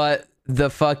 but But the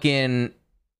fucking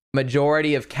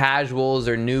majority of casuals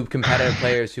or noob competitive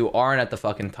players who aren't at the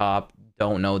fucking top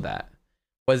don't know that.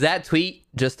 Was that tweet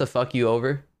just to fuck you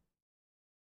over?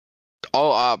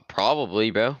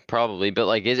 probably, bro. Probably, but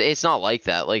like it's not like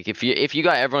that. Like if you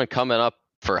got everyone coming up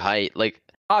for height, like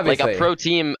Obviously. a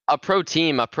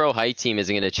pro height team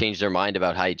isn't going to change their mind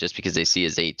about height just because they see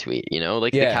his 8 tweet, you know?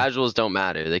 Like Yeah. the casuals don't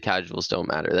matter.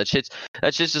 That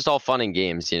shit's just all fun and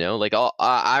games, you know? Like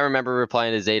I remember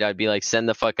replying to Zayd, I'd be like, send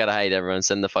the fuck out of height, everyone,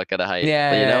 send the fuck out of height.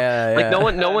 Yeah, you know? yeah, Like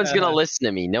yeah. no one's going to listen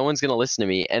to me. No one's going to listen to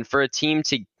me. And for a team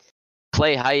to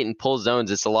play height and pull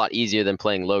zones, it's a lot easier than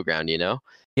playing low ground, you know?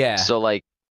 Yeah. So like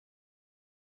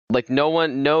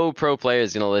no pro player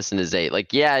is gonna listen to Zayt.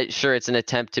 Like, yeah, sure, it's an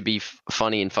attempt to be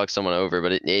funny and fuck someone over,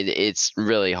 but it's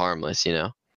really harmless, you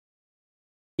know.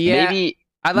 Yeah. Maybe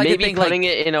I'd like to maybe think putting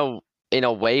like, it in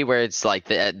a way where it's like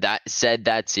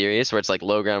that serious, where it's like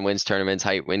low ground wins tournaments,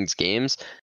 height wins games.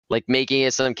 Like making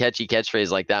it some catchy catchphase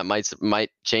like that might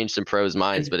change some pros'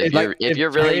 minds. But if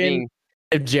you're really being,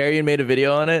 If Jarian made a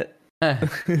video on it,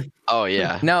 oh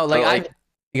yeah, no, like, But,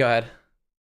 go ahead.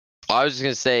 I was just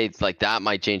gonna say like that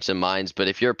might change some minds, but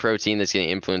if you're a pro team that's getting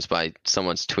influenced by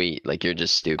someone's tweet, like you're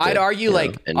just stupid. I'd argue you know,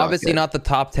 like and obviously good. not the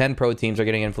top 10 pro teams are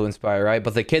getting influenced by it, right?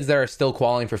 But the kids that are still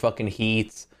qualifying for fucking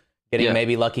heats, getting Yeah.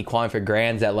 maybe lucky qualifying for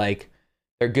grands that like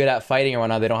they're good at fighting or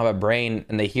whatnot, they don't have a brain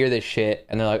and they hear this shit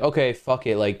and they're like, okay, fuck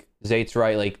it, like Zayt's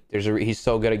right, like he's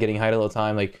so good at getting height all the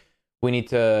time, like we need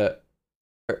to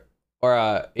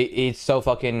it's so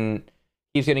fucking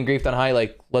keeps getting griefed on high,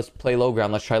 like let's play low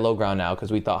ground, let's try low ground now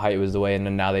because we thought height was the way and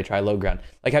then now they try low ground.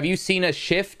 Like have you seen a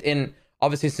shift in,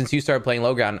 obviously since you started playing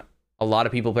low ground, a lot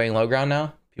of people playing low ground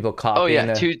now? People copying Oh yeah,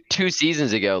 the- two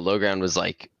seasons ago, low ground was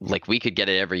like we could get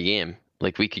it every game.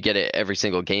 Like we could get it every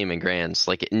single game in grands.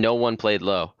 Like no one played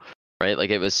low, right? Like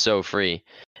it was so free.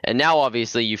 And now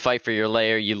obviously you fight for your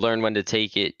layer, you learn when to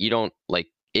take it. You don't like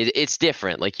it's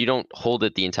different. Like you don't hold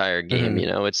it the entire game, Mhm. you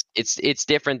know? It's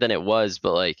different than it was,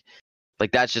 but like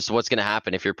that's just what's gonna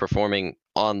happen if you're performing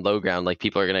on low ground. Like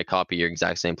people are gonna copy your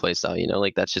exact same playstyle, you know?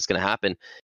 Like that's just gonna happen.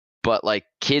 But like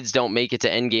kids don't make it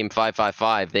to end game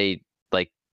 5-5-5. They like,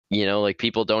 you know, like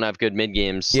people don't have good mid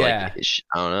games. Yeah. Like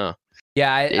I don't know.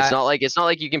 Yeah, It's not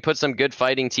like you can put some good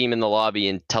fighting team in the lobby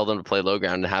and tell them to play low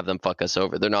ground and have them fuck us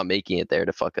over. They're not making it there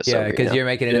to fuck us yeah, over. because you know? you're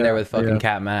making it in there Yeah, with fucking yeah.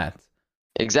 cat mats.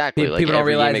 Exactly. People like don't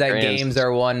every realize game at that grands- games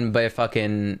are won by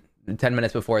fucking 10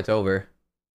 minutes before it's over.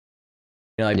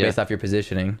 You know, like Yeah. based off your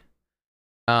positioning.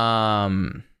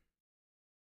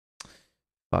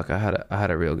 Fuck, I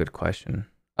had a real good question.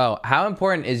 Oh, how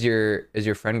important is your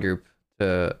friend group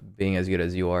to being as good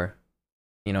as you are?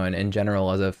 You know, in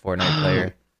general as a Fortnite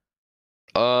player.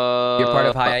 You're part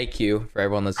of high IQ for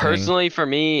everyone listening. Personally, for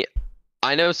me,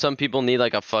 I know some people need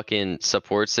like a fucking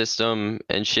support system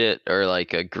and shit, or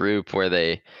like a group where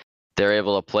they're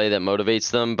able to play that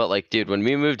motivates them. But like, dude, when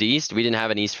we moved east, we didn't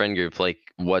have an East friend group like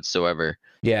whatsoever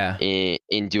Yeah.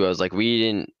 in duos. Like we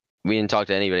didn't talk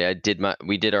to anybody.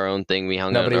 We did our own thing. We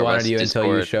hung Nobody out. in our wanted West you until you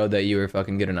Discord. showed that you were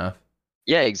fucking good enough.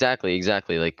 Yeah, exactly.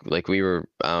 Like we were,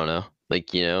 I don't know,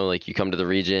 like, you know, like you come to the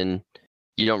region,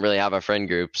 you don't really have a friend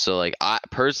group. So like I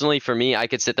personally, for me, I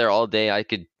could sit there all day. I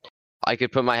could I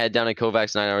could put my head down in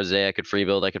Kovacs 9 hours a day. I could free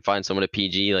build. I could find someone to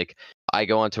PG. Like I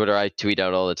go on Twitter, I tweet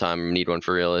out all the time. Need one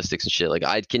for realistics and shit. Like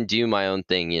I can do my own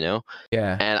thing, you know.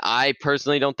 Yeah. And I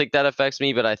personally don't think that affects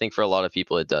me, but I think for a lot of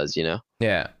people it does, you know.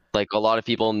 Yeah. Like a lot of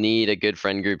people need a good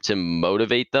friend group to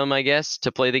motivate them, I guess,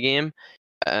 to play the game,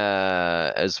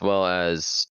 as well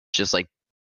as just like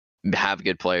have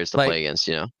good players to Like- play against,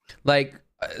 you know. Like,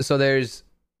 so there's,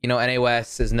 NA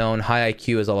West is known, high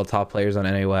IQ is all the top players on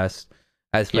NA West.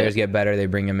 As players get better, they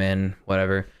bring them in,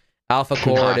 whatever. Alpha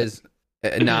Cord is,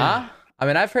 nah. I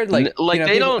mean, I've heard like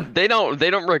people- they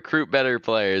don't recruit better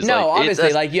players. No, like,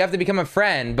 obviously, like you have to become a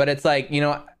friend, but it's like,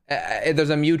 there's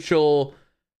a mutual,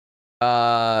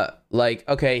 like,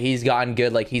 okay, he's gotten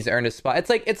good, like he's earned a spot.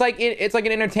 It's like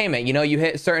an entertainment, you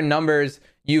hit certain numbers,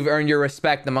 you've earned your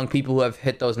respect among people who have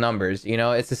hit those numbers.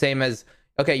 It's the same as,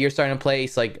 okay, you're starting a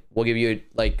place, like we'll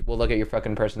look at your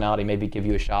fucking personality, maybe give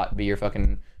you a shot, be your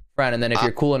fucking friend, and then if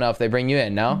you're cool enough, they bring you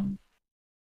in. No.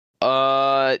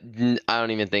 I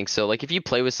don't even think so. Like if you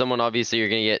play with someone, obviously you're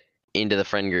gonna get into the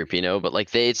friend group, but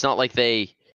like it's not like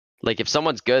they, like if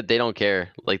someone's good, they don't care.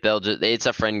 Like it's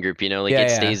a friend group, like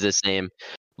it stays the same.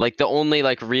 Like the only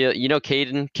like real,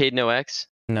 Caden OX?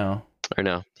 No. Or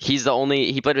no? He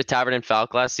played with Tavern and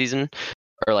Falk last season,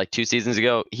 or like 2 seasons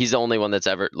ago. He's the only one that's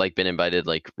ever like been invited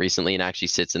like recently and actually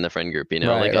sits in the friend group, Right,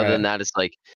 Other than that, it's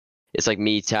like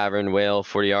me, Tavern, Whale,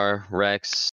 40R,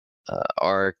 Rex,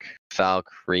 Arc, Falk,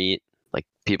 Reet, like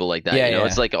people like that.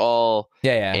 It's like all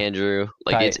Andrew.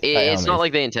 Like it's not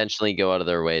like they intentionally go out of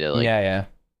their way to like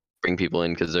bring people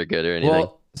in because they're good or anything.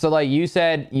 Well, so like you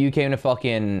said, you came to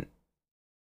fucking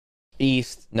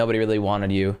East, nobody really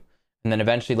wanted you, and then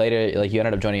eventually later, like you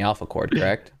ended up joining Alpha Cord,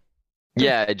 correct?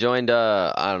 Yeah, I joined.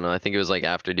 I don't know. I think it was like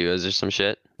after duos or some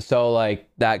shit. So like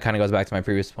that kind of goes back to my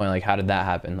previous point. Like, how did that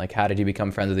happen? Like, how did you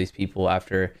become friends with these people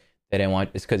after they didn't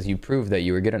want? It's because you proved that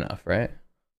you were good enough, right?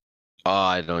 Oh,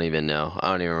 I don't even know.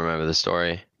 I don't even remember the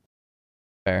story.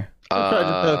 Fair. Probably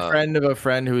just a friend of a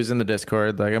friend who was in the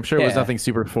Discord. Like I'm sure it was nothing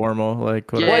super formal.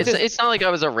 Like yeah, it's not like I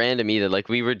was a random either. Like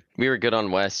we were good on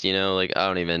West, Like I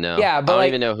don't even know. Yeah, but I don't like,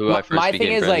 even know who I first my became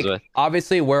thing is friends like with.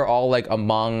 obviously we're all like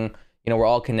among, we're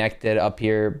all connected up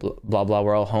here, blah blah.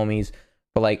 We're all homies,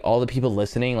 but like all the people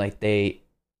listening, like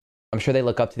I'm sure they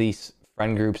look up to these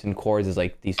friend groups and chords as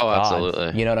like these gods.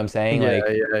 Absolutely. You know what I'm saying?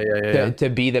 Yeah, like to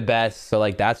be the best. So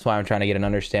like that's why I'm trying to get an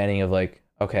understanding of like,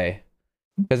 okay.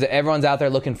 Because everyone's out there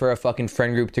looking for a fucking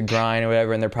friend group to grind or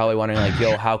whatever, and they're probably wondering like,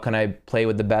 yo, how can I play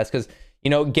with the best? Because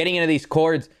getting into these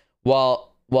chords,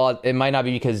 while it might not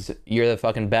be because you're the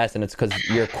fucking best and it's because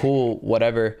you're cool,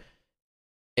 whatever,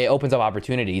 it opens up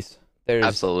opportunities. There's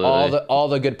Absolutely. all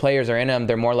the good players are in them.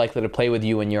 They're more likely to play with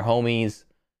you and your homies,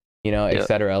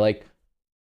 etc. Like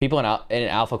people in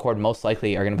Alpha Cord most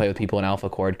likely are going to play with people in Alpha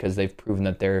Cord because they've proven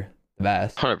that they're the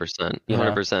best. 100%.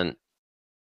 100%.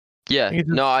 Yeah,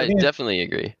 no, I definitely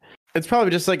agree. It's probably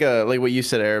just like what you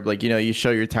said, Arab. Like you show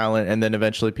your talent, and then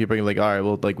eventually people are like, all right,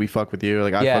 well, like we fuck with you,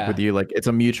 like I fuck with you, like it's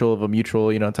a mutual of a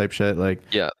mutual, type shit. Like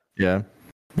yeah.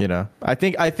 I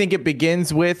think it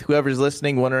begins with whoever's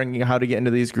listening, wondering how to get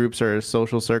into these groups or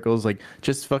social circles. Like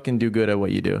just fucking do good at what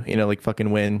you do. Like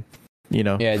fucking win. Yeah,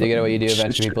 do good at what you do.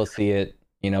 Eventually, people see it.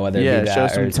 Whether it be that show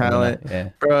some or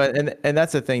talent, bro. And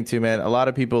that's the thing too, man. A lot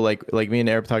of people like me and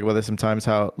Arab talk about this sometimes.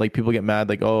 How like people get mad,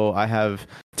 like, oh, I have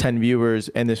 10 viewers,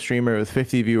 and the streamer with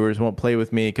 50 viewers won't play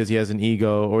with me because he has an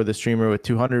ego, or the streamer with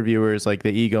 200 viewers, like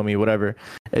they ego me, whatever.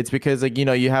 It's because like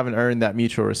you haven't earned that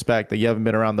mutual respect. Like you haven't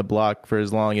been around the block for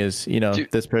as long as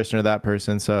Dude. this person or that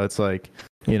person. So it's like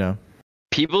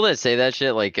people that say that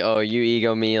shit, like, oh, you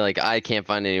ego me, like I can't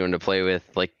find anyone to play with,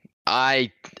 like.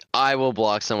 I will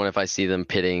block someone if I see them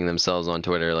pitting themselves on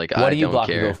Twitter. Like, what do you don't block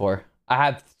care. people for? I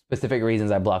have specific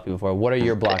reasons I block people for. What are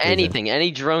your block Anything, reasons?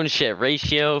 any drone shit,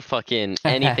 ratio, fucking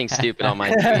anything stupid on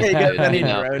my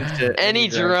tweet, dude, any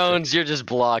drones, you're just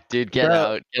blocked, dude. Get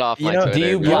out, get off my Twitter. Do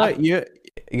you block?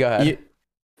 Go ahead.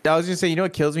 I was gonna say,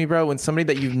 what kills me, bro? When somebody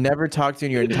that you've never talked to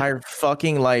in your entire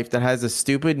fucking life that has a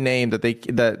stupid name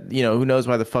that who knows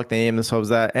why the fuck they name themselves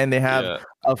that, and they have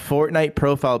a Fortnite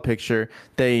profile picture.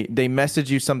 They message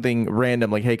you something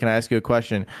random like, hey, can I ask you a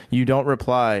question? You don't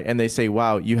reply, and they say,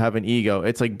 wow, you have an ego.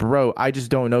 It's like, bro, I just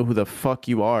don't know who the fuck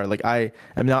you are. Like, I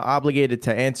am not obligated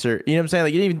to answer. You know what I'm saying?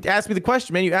 Like, you didn't even ask me the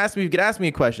question, man. You asked me, you could ask me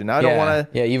a question. I don't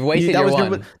want to. Yeah, you've wasted your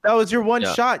one. That was your one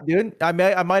shot, dude. I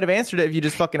might have answered it if you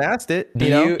just fucking asked it.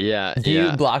 Do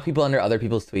you block people under other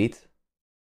people's tweets?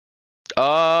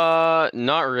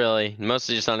 Not really.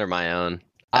 Mostly just under my own.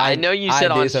 I know you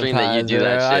said on stream that you do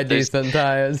that shit. I do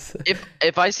sometimes.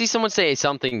 If I see someone say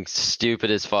something stupid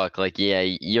as fuck, like, yeah,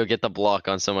 you'll get the block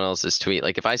on someone else's tweet.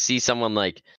 Like, if I see someone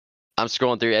like, I'm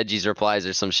scrolling through Edgy's replies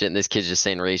or some shit, and this kid's just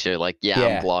saying ratio. Like,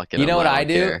 I'm blocking. You know him. what I don't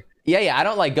do? care. Yeah. I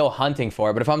don't like go hunting for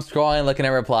it, but if I'm scrolling, looking at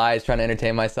replies, trying to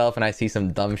entertain myself, and I see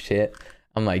some dumb shit,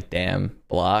 I'm like, damn,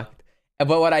 blocked.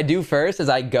 But what I do first is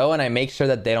I go and I make sure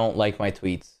that they don't like my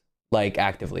tweets, like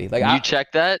actively. Like You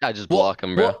check that? I just block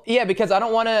them, bro. Well, yeah, because I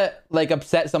don't want to like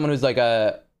upset someone who's like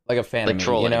a fan Like of me.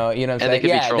 trolling. You know what I'm And saying? they could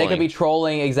be They could trolling. be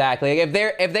trolling exactly. Like,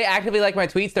 if they actively like my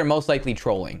tweets, they're most likely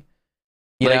trolling.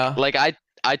 You know? Like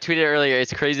I tweeted earlier,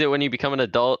 it's crazy that when you become an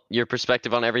adult, your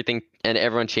perspective on everything and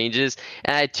everyone changes.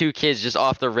 And I had 2 kids just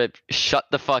off the rip, shut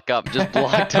the fuck up, just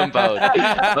blocked them both.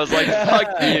 I was like,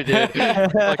 fuck you, dude.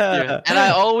 Fuck you. And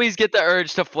I always get the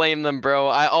urge to flame them,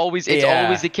 bro. It's always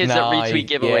the kids that retweet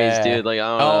giveaways, dude. Like, I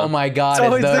don't know. Oh my god, It's it's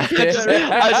always those the kids kids.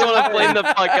 that I just want to flame the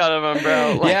fuck out of them,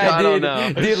 bro. Like, Yeah, I don't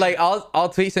know. dude, like I'll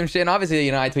tweet some shit, and obviously,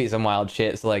 you know, I tweet some wild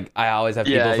shit, so like I always have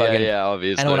people fucking. Yeah,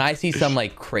 obviously. And when I see some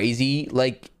like crazy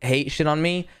like hate shit on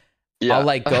me, yeah.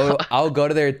 I'll go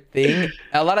to their thing.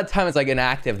 A lot of time it's like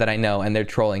inactive that I know, and they're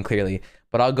trolling clearly.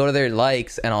 But I'll go to their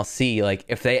likes and I'll see like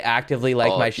if they actively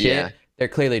like my shit, yeah. they're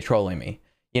clearly trolling me.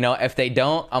 You know, if they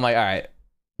don't, I'm like, all right,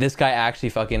 this guy actually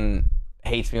fucking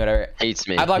hates me, whatever. hates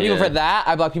me. I block people yeah. for that.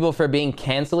 I block people for being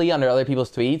cancely under other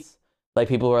people's tweets. Like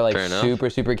people who are like Fair enough.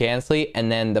 super cancely,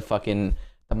 and then the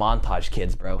montage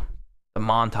kids, bro. The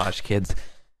montage kids.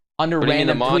 Under What do you mean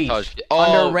the random montage? tweets. Oh,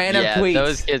 Under random yeah, tweets.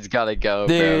 those kids gotta go,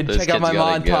 Dude, bro. Those check out kids my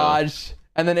gotta go. montage.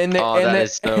 And then in That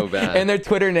is so bad. in their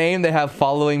Twitter name, they have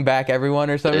following back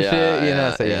everyone or some Yeah, shit. You know,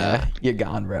 yeah, so yeah. you're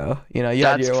gone, bro. You know, you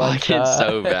had That's your one fucking shot.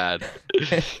 so bad.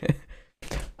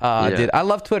 Yeah. Dude, I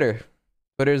love Twitter.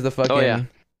 Twitter's the fucking. Oh, yeah.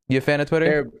 You a fan of Twitter?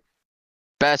 Arab,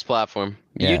 Best platform.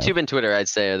 Yeah. YouTube and Twitter, I'd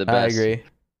say, are the I best. agree.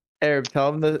 Arab, tell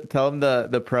him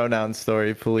the pronoun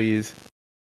story, please.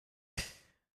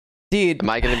 Dude, Am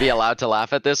I gonna be allowed to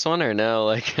laugh at this one or no?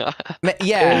 Like,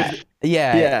 yeah,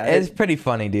 Yeah, it's pretty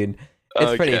funny, dude.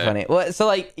 It's pretty Okay. funny. Well, so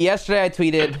like yesterday I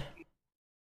tweeted,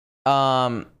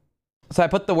 so I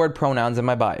put the word pronouns in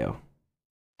my bio.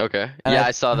 okay. And Yeah, I-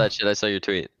 I saw that shit. I saw your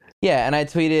tweet. Yeah, and I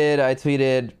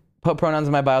tweeted, put pronouns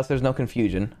in my bio so there's no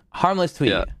confusion. Harmless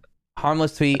tweet. Yeah.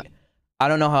 Harmless tweet. I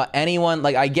don't know how anyone,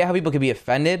 like, I get how people could be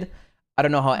offended. I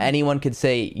don't know how anyone could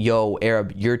say, yo,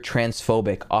 Arab, you're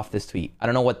transphobic off this tweet. I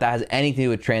don't know what that has anything to do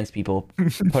with trans people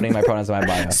putting my pronouns in my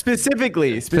bio.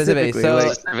 Specifically. So-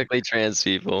 like, Specifically trans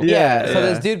people. Yeah, so yeah.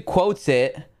 this dude quotes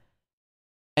it,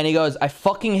 and he goes, I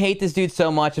fucking hate this dude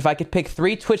so much. If I could pick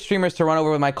 3 Twitch streamers to run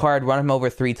over with my car, I'd run him over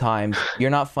 3 times. You're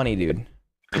not funny, dude.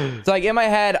 So, like, in my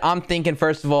head, I'm thinking,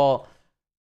 first of all,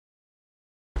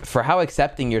 for how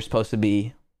accepting you're supposed to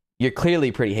be, you're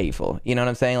clearly pretty hateful. You know what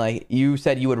I'm saying? Like, you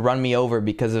said you would run me over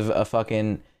because of a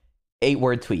fucking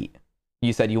 8-word tweet.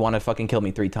 You said you want to fucking kill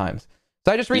me 3 times.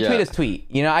 So I just retweet Yeah. his tweet.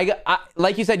 You know, I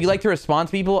like you said, you like to respond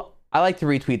to people. I like to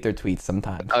retweet their tweets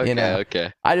sometimes. Okay. You know?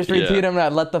 Okay. I just retweet Yeah. them and I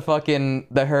let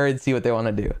the herd see what they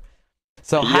want to do.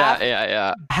 So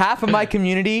Yeah. half of my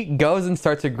community goes and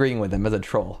starts agreeing with him as a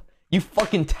troll. You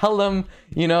fucking tell them,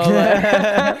 you know.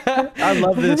 Like, I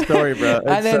love this story, bro. It's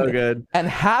And then- so good. and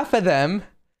half of them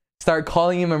start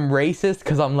calling him racist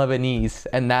because I'm Lebanese,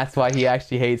 and that's why he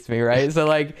actually hates me, right? So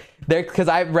like, they're because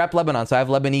I rep Lebanon, so I have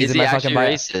Lebanese Is in he my fucking actually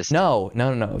bio. racist? No.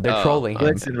 They're Oh, trolling him.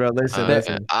 Listen, bro.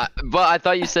 Listen. But I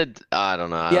thought you said I don't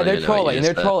know. I Yeah, don't they're even know what you trolling. just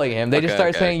They're said. trolling him. They just Okay, start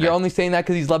okay, saying okay. you're only saying that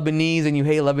because he's Lebanese and you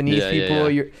hate Lebanese Yeah, yeah, people. yeah.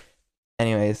 You're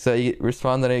anyway. So he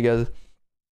responds and he goes,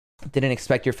 "Didn't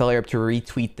expect your fellow Arab to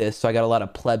retweet this, so I got a lot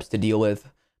of plebs to deal with.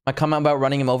 My comment about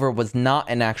running him over was not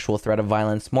an actual threat of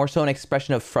violence, more so an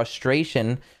expression of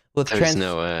frustration with There's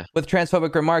no way. with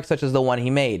transphobic remarks such as the one he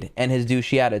made and his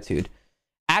douchey attitude.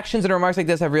 Actions and remarks like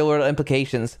this have real world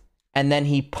implications." And then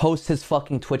he posts his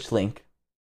fucking Twitch link.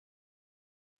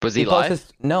 Was he live?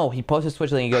 He posts his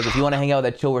Twitch link. He goes, "If you want to hang out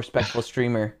with that chill, respectful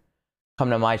streamer, come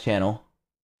to my channel."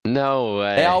 No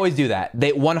way. They always do that.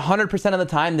 They 100% of the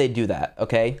time they do that.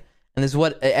 Okay, and this is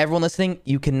what everyone listening.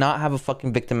 You cannot have a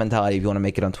fucking victim mentality if you want to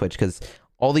make it on Twitch because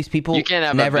all these people You can't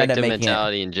have never a end up victim making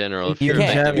mentality in general. If it. You you're a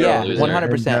can't. victim, you're a Yeah, loser.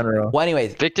 100%. In general. Well,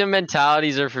 anyways, Victim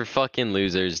mentalities are for fucking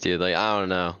losers, dude. Like I don't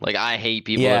know. Like I hate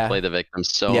people Yeah. that play the victim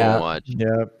so Yeah. much.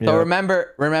 Yep. so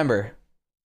remember,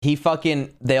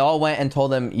 they all went and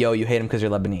told him, "Yo, you hate him because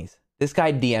you're Lebanese." This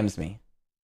guy DMs me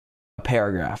a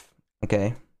paragraph.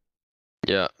 Okay,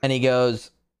 Yeah. and he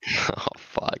goes, Oh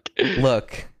fuck.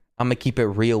 "Look, I'm gonna keep it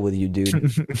real with you, dude.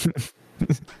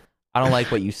 I don't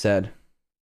like what you said.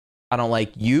 I don't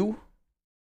like you,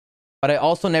 but I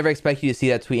also never expect you to see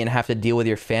that tweet and have to deal with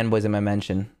your fanboys in my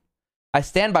mention. I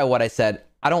stand by what I said.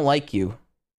 I don't like you."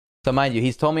 So mind you,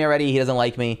 he's told me already he doesn't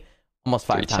like me almost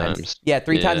 5 3 times. times. Yeah,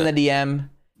 3 times in Yeah. the DM.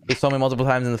 He's told me multiple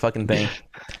times in the fucking thing.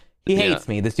 He hates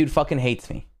me. This dude fucking hates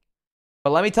me.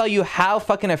 But let me tell you how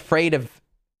fucking afraid of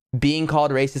being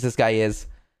called racist this guy is.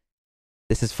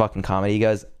 This is fucking comedy. He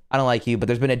goes, I don't like you, but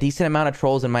there's been a decent amount of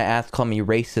trolls in my ass call me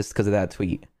racist because of that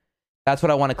tweet. That's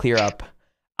what I want to clear up.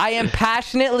 I am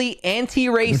passionately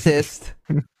anti-racist.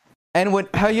 And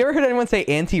have you ever heard anyone say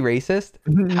anti-racist?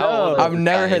 No, I've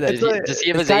never heard that. Does he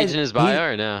have his age in his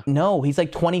bio or no? No, he's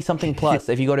like 20 something plus.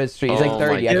 If you go to his street, he's like Oh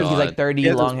 30. I my think he's like God. 30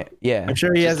 Yeah, long. Yeah. I'm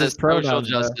sure he has Just his a social pronouns.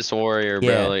 justice warrior, bro.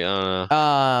 Yeah. Like, I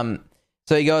don't know.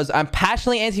 So he goes, I'm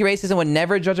passionately anti-racist and would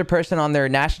never judge a person on their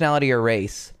nationality or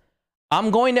race. I'm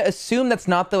going to assume that's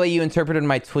not the way you interpreted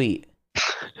my tweet.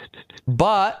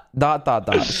 But, ...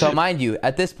 So mind you,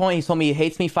 at this point, he told me he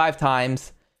hates me 5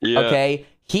 times. Yeah. Okay?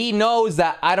 He knows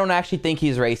that I don't actually think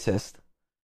he's racist.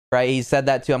 Right? He said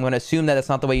that too. I'm going to assume that that's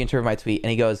not the way you interpret my tweet.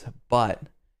 And he goes, but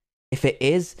if it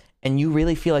is, and you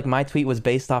really feel like my tweet was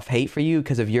based off hate for you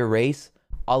because of your race,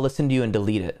 I'll listen to you and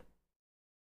delete it.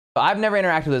 So I've never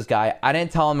interacted with this guy. I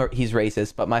didn't tell him he's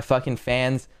racist, but my fucking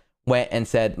fans went and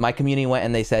said, my community went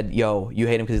and they said, yo, you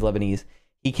hate him because he's Lebanese.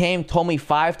 He came, told me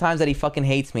 5 times that he fucking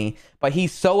hates me, but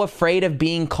he's so afraid of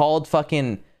being called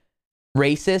fucking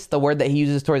racist, the word that he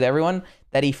uses towards everyone,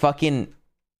 that he fucking,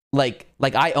 like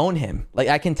I own him. Like,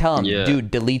 I can tell him,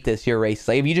 dude, delete this, you're racist.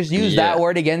 Like, if you just use that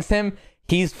word against him,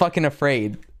 he's fucking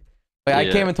afraid. Like,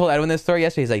 I came and told Edwin this story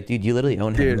yesterday. He's like, dude, you literally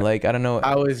own him. Like, I don't know.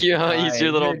 I was he's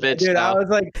your little bitch. Dude, now.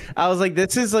 I was like,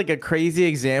 this is like a crazy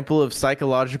example of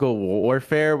psychological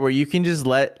warfare where you can just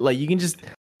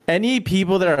any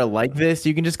people that are like this,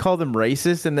 you can just call them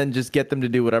racist and then just get them to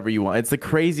do whatever you want. It's the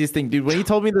craziest thing, dude. When he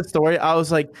told me the story, I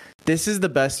was like, this is the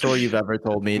best story you've ever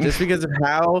told me, just because of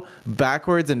how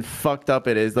backwards and fucked up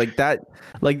it is. Like that,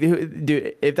 like,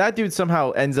 dude, if that dude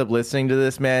somehow ends up listening to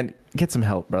this, man, get some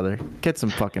help, brother. Get some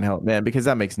fucking help, man, because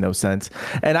that makes no sense.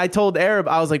 And I told Arab,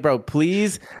 I was like, bro,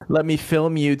 please let me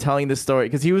film you telling the story,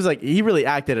 because he was like, he really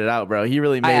acted it out, bro. He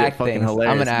really made it fucking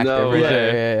hilarious. I'm an actor. No for way. sure.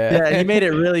 Yeah. He made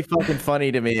it really fucking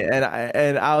funny to me, and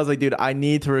I was like, dude, I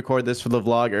need to record this for the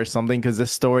vlog or something, because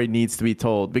this story needs to be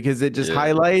told, because it just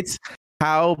highlights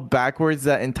how backwards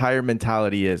that entire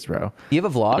mentality is, bro. You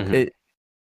have a vlog?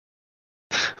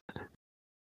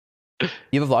 Mhm.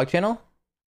 You have a vlog channel?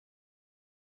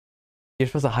 You're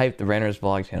supposed to hype the Ranners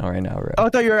vlog channel right now, bro. Oh, I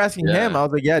thought you were asking him. I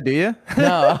was like, yeah, do you?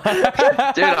 No.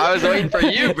 Dude, I was waiting for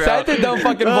you, bro. Santa don't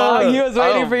fucking vlog. He was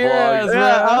waiting for your ass, bro.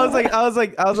 Yeah, I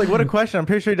was like, what a question. I'm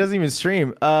pretty sure he doesn't even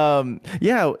stream. No, we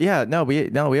have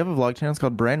a vlog channel. It's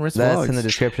called Brand Risk Vlogs. That's in the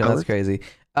description. That's crazy.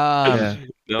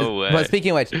 No way. But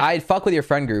speaking of which, I fuck with your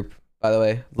friend group, by the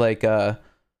way. Like,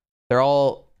 they're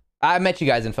all. I met you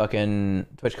guys in fucking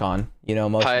TwitchCon. You know,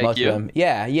 most of them.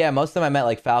 Yeah. Most of them I met,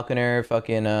 like Falconer,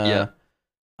 fucking.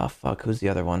 Oh fuck, who's the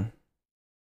other one?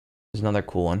 There's another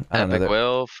cool one. I don't know. Epic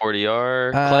Will,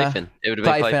 40R, Clyfin. It would have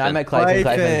been Clyfin. I met Clyfin.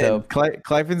 Clyfin's dope.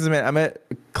 Clyfin's the man. I met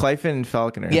Clyfin and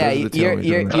Falconer. Yeah,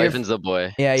 Clyfin's the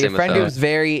boy. Yeah, Same your friend with group's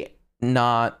very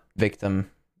not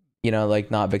victim. You know, like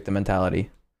not victim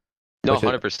mentality. No,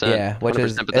 100%. Yeah, which 100%,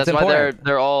 is but that's it's why important.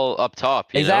 they're all up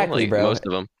top. Exactly, bro. Most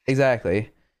of them.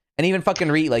 Exactly. And even fucking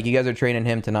Reet, like you guys are training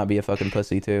him to not be a fucking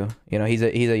pussy too. You know, he's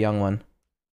a young one.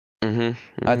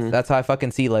 That's how I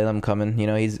fucking see Laylam coming. You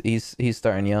know, he's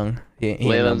starting young.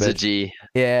 Laylam's a G.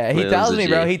 Yeah, he tells me,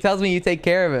 bro. He tells me you take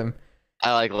care of him.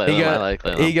 I like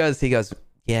Laylam. He goes,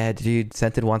 yeah, dude,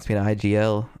 Scented wants me to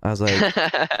IGL. I was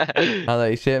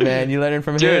like, shit, man, you learning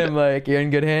from him. Like, you're in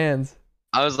good hands.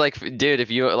 I was like, dude, if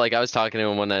you like, I was talking to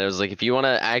him one night. I was like, if you want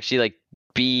to actually like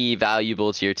be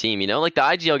valuable to your team, you know, like the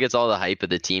IGL gets all the hype of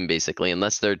the team basically,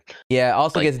 unless they're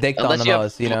also like, gets dicked on the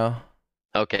most, you know.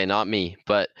 Okay, not me,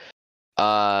 but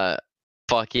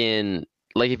fucking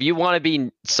like if you want to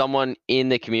be someone in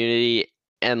the community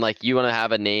and like you want to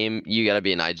have a name, you gotta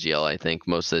be an IGL. I think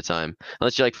most of the time,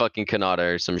 unless you're like fucking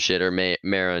Kanata or some shit or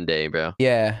Mara and Day, bro.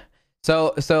 Yeah.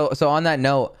 So on that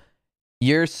note,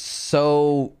 you're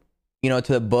so, you know,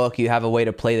 to the book, you have a way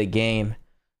to play the game.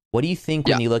 What do you think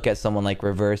when you look at someone like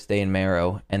Reverse Day and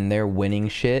Marrow and they're winning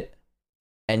shit,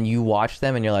 and you watch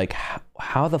them and you're like,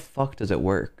 how the fuck does it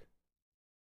work?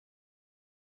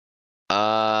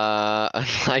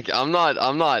 Like I'm not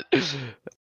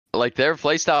like their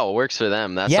playstyle works for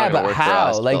them. That's yeah, not gonna but work how? For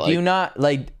us, like, but do you not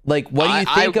like what do you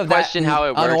think of that how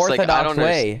it works. unorthodox Like,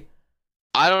 way?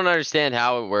 I don't understand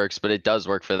how it works, but it does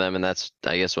work for them, and that's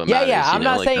I guess what matters. Yeah. I'm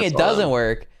not like, saying it doesn't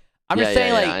work. I'm just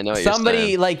saying I know like what somebody you're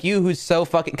saying. like you who's so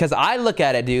fucking, because I look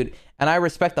at it, dude, and I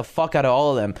respect the fuck out of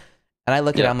all of them, and I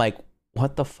look at it, I'm like,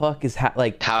 what the fuck is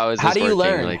like? How do you working?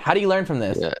 learn? Like, how do you learn from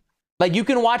this? Yeah. Like, you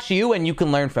can watch you and you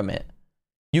can learn from it.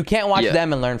 You can't watch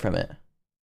them and learn from it.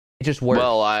 It just works.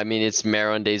 Well, I mean, it's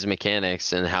Mero and Day's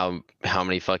mechanics and how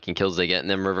many fucking kills they get, and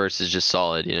then reverse is just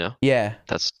solid, you know? Yeah.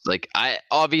 That's like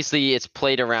obviously it's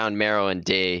played around Mero and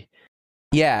Day.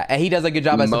 Yeah, and he does a good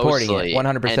job at supporting Mostly, it,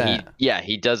 100%. and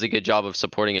he does a good job of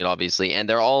supporting it, obviously, and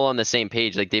they're all on the same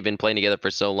page. Like they've been playing together for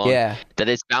so long Yeah. that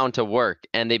it's bound to work,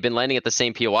 and they've been landing at the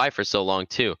same POI for so long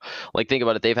too. Like think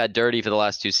about it, they've had Dirty for the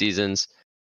last 2 seasons,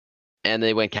 and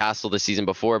they went Castle the season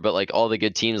before, but like all the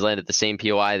good teams land at the same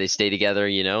POI. They stay together,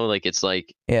 you know. Like it's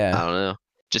like I Yeah. don't know,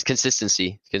 just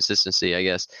consistency, I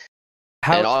guess.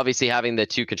 How And obviously having the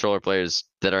 2 controller players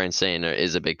that are insane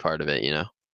is a big part of it, you know.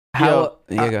 how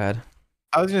yeah, go ahead.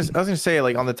 I was gonna say,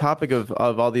 like, on the topic of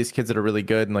all these kids that are really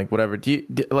good and like whatever.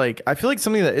 Like, I feel like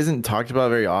something that isn't talked about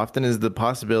very often is the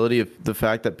possibility of the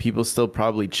fact that people still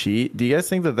probably cheat. Do you guys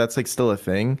think that that's like still a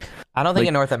thing? I don't think like-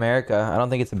 in North America, I don't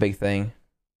think it's a big thing.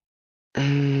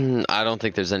 I don't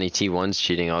think there's any T1s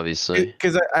cheating, obviously.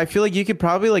 Because I feel like you could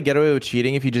probably like get away with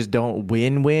cheating if you just don't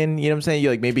win. You know what I'm saying? You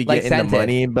like maybe Like get in the Sentit.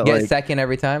 money, but Get like second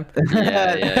every time.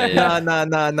 Yeah. no.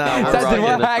 We're Sentit, rocking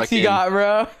what the hacks you fucking- got,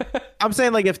 bro? I'm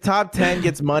saying like if top 10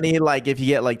 gets money, like if you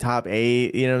get like top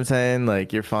 8, you know what I'm saying?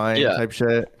 Like you're fine Yeah. type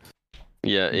shit.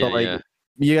 Yeah. But like,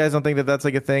 you guys don't think that that's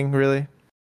like a thing, really?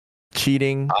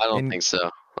 Cheating? I don't think so.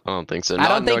 I don't think so. I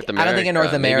don't Not think- I don't think in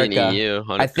North Maybe in America. EU,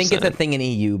 I think it's a 100%. thing in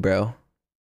EU, bro.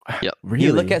 Really?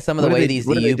 You look at some of the What do way they- these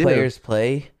what do they EU do? players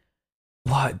play.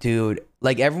 What, dude?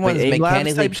 Like everyone's aim labs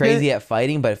mechanically type crazy shit? at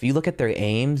fighting, but if you look at their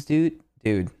aims, dude,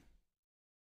 some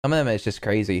of them is just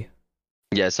crazy.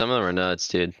 Yeah, some of them are nuts,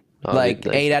 dude. Like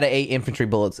 8 out of 8 infantry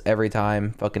bullets every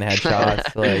time, fucking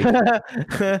headshots.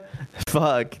 Like,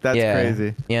 Fuck, that's Yeah.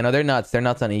 crazy. yeah, no, they're nuts. They're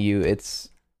nuts on EU.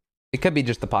 It could be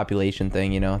just the population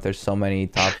thing, you know. There's so many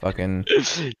top fucking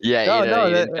Yeah, No, you know,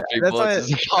 no, infantry that's bullets why-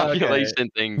 is a population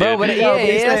thing, dude. Bro, but No, yeah, but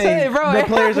he's that's saying it, bro. The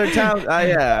players are talented.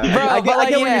 Yeah, Bro, I but get, like, I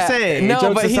get what yeah. you're saying. No,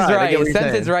 Jokes but he's aside, I right. get what you're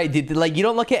Sensei's saying. right, dude. Like, you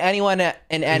don't look at anyone in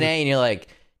NA and you're like,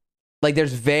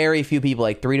 there's very few people,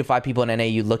 like 3 to 5 people in NA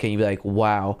you look at and you be like,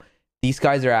 wow, these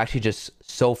guys are actually just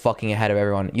so fucking ahead of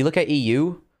everyone. You look at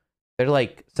EU, they're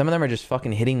like, some of them are just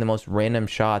fucking hitting the most random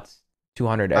shots,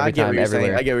 200 every I get time, what you're everywhere.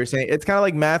 saying. I get what you're saying. It's kind of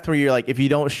like math where you're like, if you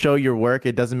don't show your work,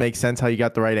 it doesn't make sense how you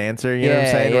got the right answer. You know what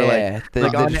I'm saying? Or like, They-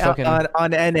 like they're on, just fucking-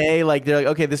 on NA, like they're like,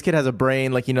 okay, this kid has a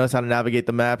brain, like he knows how to navigate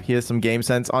the map, he has some game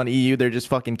sense. On EU, they're just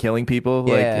fucking killing people. Like,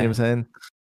 you know Yeah. what I'm saying?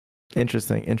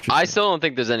 Interesting. I still don't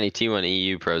think there's any T1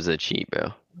 EU pros that cheat, bro.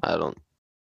 I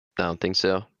don't think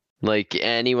so. Like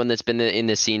anyone that's been in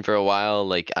the scene for a while,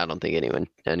 like I don't think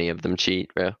any of them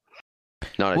cheat, bro.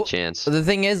 Not a Well, chance. So the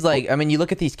thing is, like, I mean, you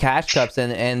look at these cash cups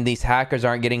and these hackers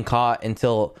aren't getting caught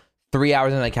until 3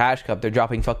 hours in the cash cup. They're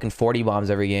dropping fucking 40 bombs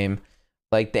every game.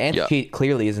 Like, the anti-cheat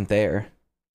clearly isn't there.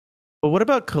 But what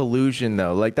about collusion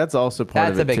though? Like that's also part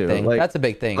That's of a it big too. thing. Like, That's a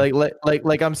big thing.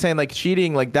 like I'm saying, like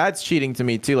cheating, like that's cheating to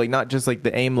me too. Like not just like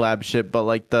the aim lab shit, but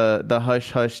like the hush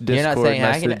Discord You're not saying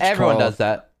hacking. message Everyone call. does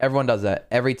that. Everyone does that.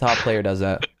 Every top player does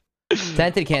that.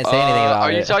 Sentit can't say anything about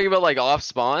are it. you talking about like off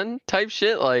spawn type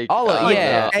shit? Like All of- like,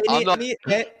 yeah. I'm not-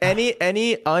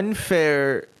 Any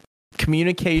unfair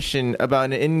communication about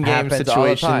an in-game Happens all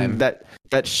the time. situation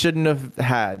that shouldn't have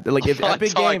had. Like if I'm not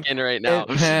Epic Game, talking right now. if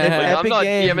Like, I'm Epic not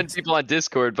Games- DMing people on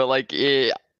Discord, but like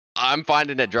I'm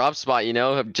finding a drop spot, you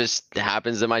know, it just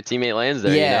happens that my teammate lands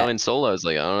there, Yeah. you know, in solos.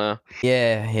 Like I don't know.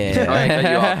 Yeah. Sorry, I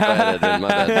cut you off. Go ahead, Edwin, my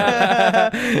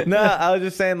bad. no, I was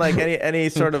just saying like any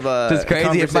sort of Just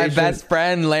crazy if my conversation- best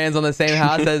friend lands on the same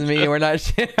house as me. We're not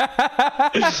shit.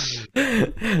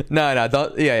 No,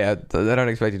 don't. Yeah. I don't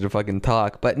expect you to fucking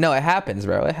talk, but no, it happens,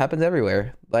 bro. It happens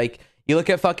everywhere. Like you look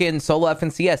at fucking solo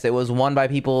FNCS. It was won by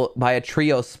a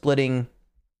trio splitting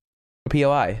a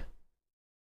POI.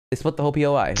 They split the whole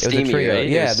POI. It was Steamy, a trio. right? It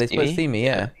Yeah, was they split Steamy? Steamy.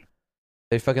 Yeah.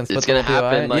 They fucking split It's the gonna whole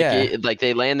happen POI. like Yeah. like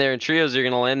they land there in trios, you're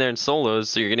gonna land there in solos,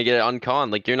 so you're gonna get it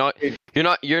uncon. Like you're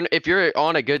if you're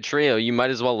on a good trio, you might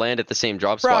as well land at the same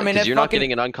drop Bro, I spot mean, because it you're not fucking-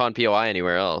 getting an uncon POI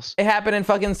anywhere else. It happened in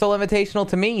fucking Soul Invitational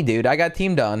to me, dude. I got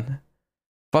teamed on.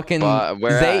 Fucking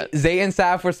Where at? Zay and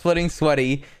Saf were splitting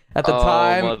sweaty. At the Oh,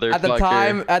 time,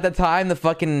 motherfucker. at the time, the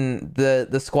fucking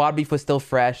the squad beef was still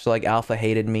fresh. So like Alpha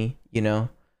hated me, you know.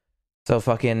 So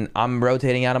fucking, I'm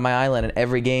rotating out of my island, and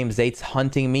every game Zay's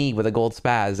hunting me with a gold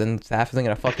spaz, and Saf isn't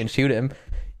gonna fucking shoot him,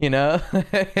 you know.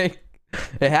 It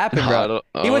happened, I bro. don't-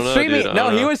 I He don't was know, streaming. dude. I No,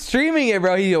 don't he know. was streaming it,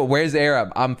 bro. He go, "Where's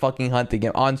Arab? I'm fucking hunting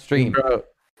him on stream." Bro,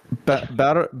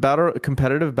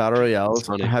 competitive battle royales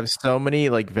funny. have so many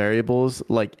like variables,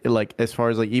 like as far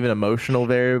as like even emotional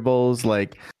variables,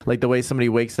 like the way somebody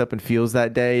wakes up and feels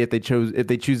that day, if they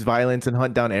choose violence and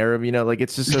hunt down Arab, like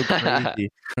it's just so crazy.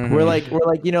 Mhm. We're like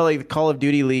like Call of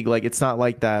Duty League, like it's not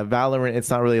like that. Valorant, it's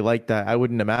not really like that. I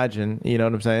wouldn't imagine. You know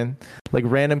what I'm saying? Like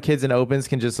random kids in opens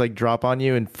can just like drop on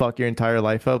you and fuck your entire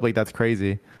life up. Like that's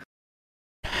crazy.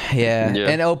 Yeah. Yeah.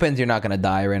 In opens, you're not gonna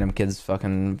die. Random kids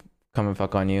fucking come and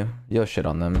fuck on you. You'll shit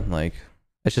on them. Like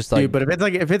it's just like, Dude, but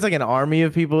if it's like an army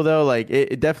of people though, like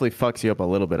it definitely fucks you up a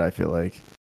little bit. I feel like.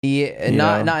 yeah, you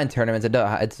know? not in tournaments. It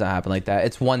doesn't happen like that.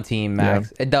 It's one team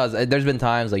max. It does. There's been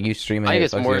times like you stream it. I think it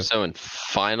it's fucks more you. so in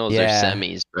finals Yeah. or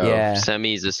semis, bro. Yeah.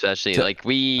 Semis especially. So- Like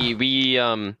we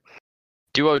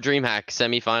duo DreamHack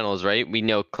semifinals, right? We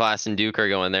know Class and Duke are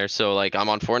going there, so like I'm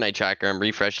on Fortnite tracker, I'm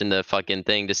refreshing the fucking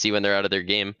thing to see when they're out of their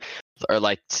game, or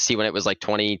like to see when it was like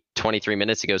 23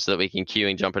 minutes ago, so that we can queue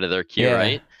and jump into their queue, Yeah.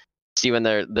 right? See when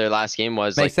their last game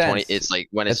was Makes like 20. sense. It's like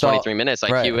when it's It's all- 23 minutes, I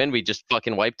right. queue in, we just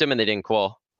fucking wiped them and they didn't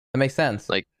qual. That makes sense.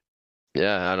 Like,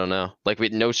 Yeah, I don't know. Like we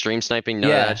no stream sniping, none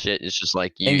Yeah. of that shit. It's just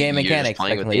like you, in-game you're just mechanics,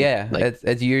 playing with technically. the- Yeah, like,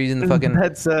 it's you're using the fucking.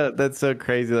 That's so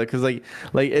crazy because like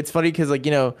it's funny because like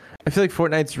I feel like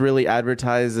Fortnite's really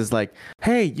advertised as like,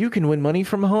 hey, you can win money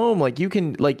from home, like you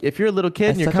can like if you're a little kid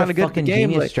That's and you're such a kind of good at the fucking game,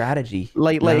 genius like strategy.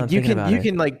 like now that I'm like you thinking can about you it.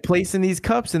 can like place in these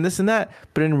cups and this and that,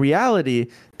 but in reality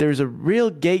there's a real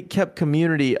gate kept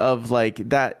community of like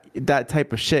that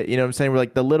type of shit, you know what I'm saying, where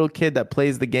like the little kid that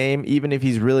plays the game, even if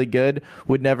he's really good,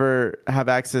 would never have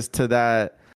access to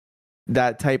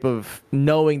that type of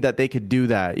knowing that they could do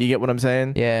that. You get what I'm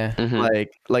saying? Yeah, mhm.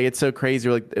 Like it's so crazy,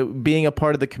 being a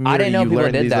part of the community. I didn't know you people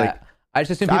learn did these, that. like, I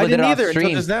just assumed I people did it didn't off either until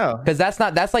streams just now. because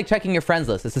that's like checking your friends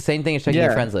list. It's the same thing as checking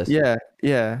your friends list. Yeah.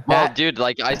 Well, That- dude,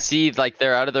 like I see, like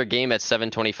they're out of their game at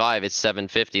 7:25. It's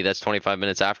 7:50. That's 25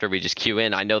 minutes after we just queue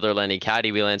in. I know they're landing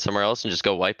caddy. We land somewhere else and just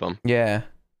go wipe them. Yeah.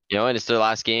 You know, and it's their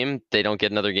last game. They don't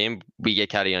get another game. We get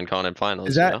caddy on con in finals.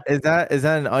 Is you that know? is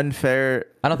that an unfair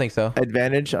I don't think so.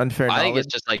 advantage? Unfair I think knowledge?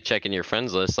 it's just like checking your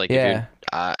friends list. Like, Yeah. if you're, it's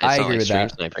I not agree like with stream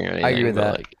that. sniping or anything. I agree with but,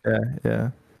 that. Like, yeah.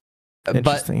 But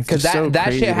Interesting. It's because just so that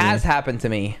crazy shit to me. has happened to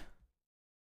me.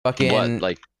 Fucking what?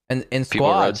 Like in people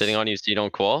squads. rotating on you so you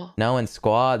don't qual? No, in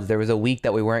squads. There was a week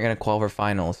that we weren't gonna qual for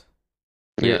finals.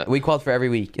 Yeah. We qualified for every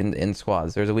week in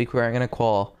squads. There was a week we weren't gonna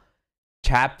qual.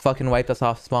 Chap fucking wiped us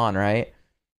off spawn, right?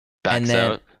 Backs and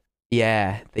then out.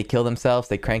 yeah, they killed themselves.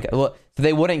 They crank. Well, so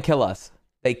they wouldn't kill us.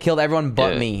 They killed everyone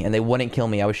but Yeah. me, and they wouldn't kill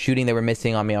me. I was shooting. They were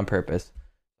missing on me on purpose.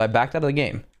 So I backed out of the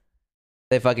game.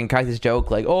 They fucking cracked this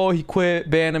joke like, "Oh, he quit,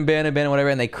 ban him, whatever,"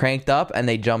 and they cranked up and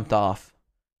they jumped off.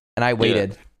 And I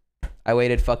waited. I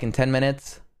waited fucking 10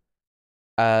 minutes.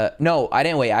 No, I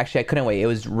didn't wait. Actually, I couldn't wait. It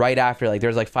was right after. Like there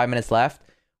was like 5 minutes left.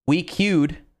 We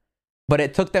queued, but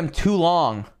it took them too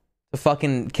long to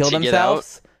fucking kill To get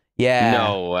themselves. Yeah.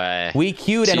 No way. We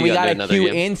queued So and you we gotta got do a another queue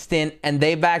game? instant, and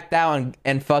they backed down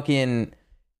and fucking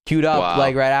queued up Wow.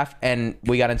 like right after, and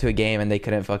we got into a game and they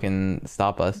couldn't fucking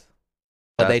stop us.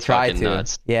 But they That's tried fucking to.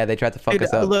 nuts. Yeah, they tried to fuck Dude,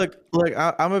 us up. Look,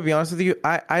 I'm gonna be honest with you.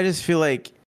 I just feel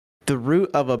like the root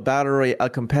of a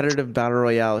competitive battle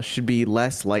royale should be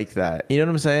less like that. You know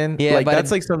what I'm saying? Yeah, like but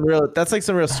that's like some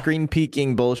real screen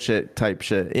peeking bullshit type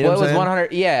shit. You know Well, what it I'm was saying?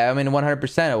 100. Yeah, I mean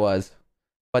 100% it was,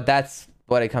 but that's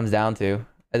what it comes down to.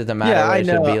 It doesn't matter Yeah, what I it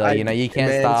should know. be like. You can't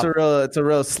Man, stop. It's a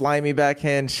real slimy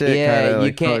backhand shit. Yeah, kinda, you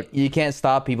like, can't fuck. you can't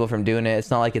stop people from doing it.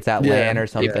 It's not like it's at Yeah. LAN or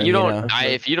something. If you don't, know?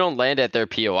 if you don't land at their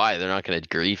POI, they're not gonna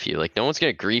grief you. Like no one's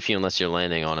gonna grief you unless you're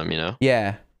landing on them. You know.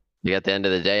 Yeah, Like at the end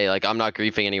of the day, like I'm not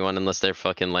griefing anyone unless they're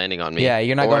fucking landing on me. yeah.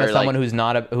 You're not going to Or, someone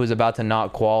like, who's about to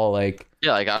not qual. Like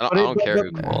Yeah, like I don't care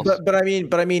who calls. But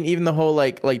I mean, even the whole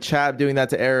like Chab doing that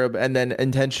to Arab and then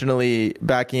intentionally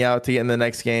backing out to get in the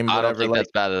next game. I don't Whatever, think like,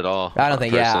 that's bad at all. I don't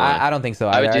think. Yeah, personally. I don't think so.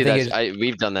 I Either. would do think that. it's-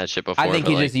 We've done that shit before. I think but,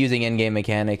 he's like, just using in-game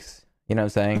mechanics. You know what I'm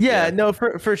saying? yeah, Yeah. no,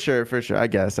 for sure. I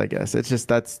guess. It's just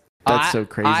that's so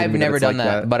crazy. to I've me never it's done like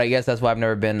that, but I guess that's why I've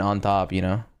never been on top. You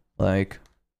know, like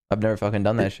I've never fucking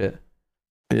done that shit.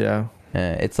 Yeah,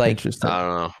 It's like interesting. I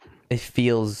don't know. it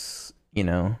feels. You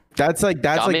know. That's like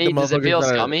Scummy? the Does it feel motherfuckers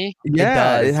that are- scummy?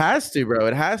 Yeah, does. it has to, bro.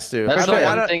 It has to. That's I the don't- I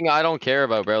one don't- thing I don't care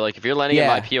about, bro. Like if you're landing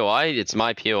Yeah. at my POI, it's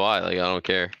my POI. Like I don't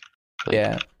care. Like,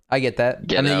 Yeah, I get that.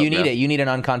 Get I mean, out, you need bro. it. You need an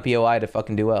uncon POI to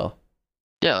fucking do well.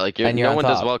 Yeah, like And you're no on one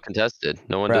does top. well contested.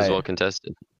 No one does Right. well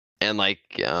contested. And like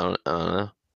I don't know.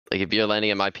 Like if you're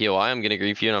landing at my POI, I'm gonna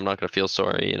grief you, and I'm not gonna feel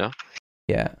sorry. You know,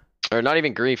 Yeah. or not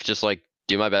even grief, just like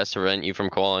do my best to prevent you from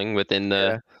calling within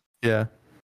the Yeah.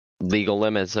 legal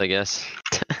limits, I guess.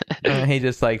 He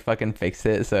just like fucking fixed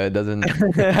it so it doesn't.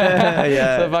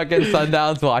 Yeah. So fucking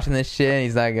Sundown's watching this shit and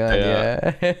he's not going.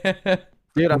 Yeah.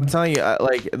 Dude, I'm telling you,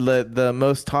 like the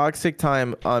most toxic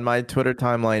time on my Twitter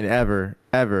timeline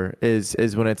ever is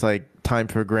when it's like time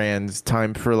for grands,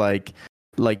 time for like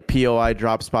POI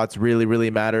drop spots really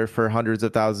matter for hundreds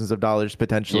of thousands of dollars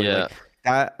potentially. Yeah.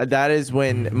 Like, that is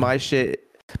when my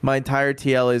entire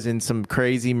TL is in some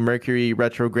crazy Mercury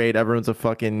retrograde. Everyone's a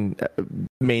fucking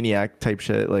maniac type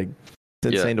shit. Like,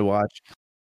 it's insane to watch.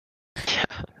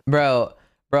 Bro,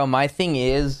 my thing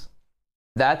is,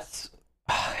 that's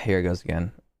here it goes again.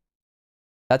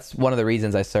 That's one of the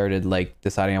reasons I started like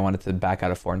deciding I wanted to back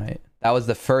out of Fortnite. That was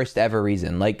the first ever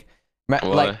reason. Like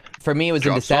for me, it was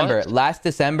in December. Last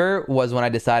December was when I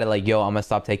decided like, yo, I'm gonna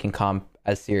stop taking comp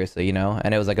as seriously, you know.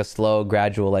 And it was like a slow,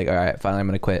 gradual, like, all right, finally I'm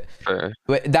gonna quit. Sure.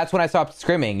 But that's when I stopped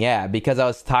scrimming. Yeah, because I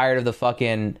was tired of the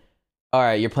fucking. All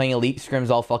right, you're playing elite scrims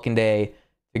all fucking day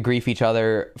to grief each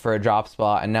other for a drop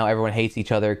spot, and now everyone hates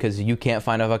each other because you can't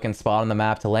find a fucking spot on the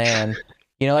map to land.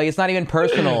 You know, like, it's not even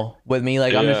personal with me.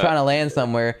 Like, I'm just trying to land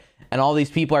somewhere, and all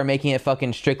these people are making it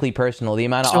fucking strictly personal. The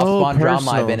amount of off-spawn drama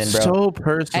I've been in, bro. So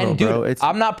personal, and dude, bro.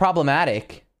 I'm not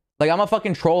problematic. Like, I'm a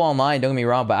fucking troll online, don't get me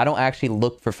wrong, but I don't actually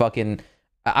look for fucking...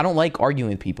 I don't like arguing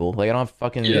with people. Like, I don't have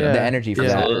fucking the energy for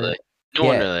that. Absolutely. No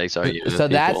one really likes arguing with so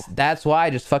people. that's why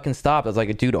I just fucking stopped. I was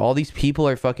like, dude, all these people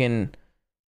are fucking...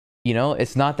 You know,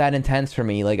 it's not that intense for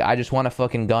me. Like, I just want a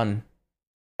fucking gun.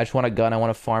 I just want a gun. I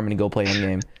want to farm and go play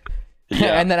in-game.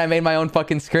 Yeah. And then I made my own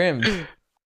fucking scrims.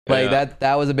 Like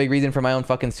that was a big reason for my own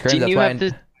fucking scrims.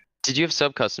 Did you have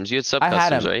sub customs? You had sub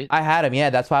customs, right? I had them. Yeah,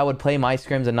 that's why I would play my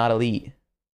scrims and not elite.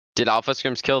 Did alpha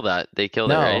scrims kill that? They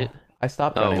killed it, right? I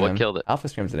stopped. Oh, what them. killed it? Alpha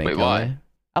scrims didn't kill why? me.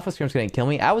 Alpha scrims didn't kill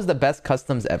me. I was the best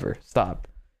customs ever. Stop.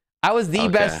 I was the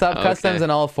best sub customs in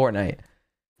all of Fortnite.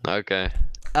 Okay.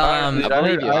 I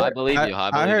believe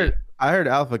you. I heard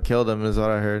Alpha killed him, is what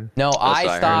I heard. No,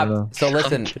 I stopped. So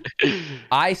listen,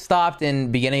 I stopped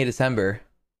in beginning of December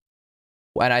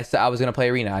when I was gonna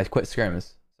play arena. I quit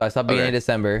scrims, so I stopped beginning of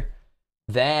December.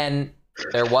 Then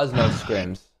there was no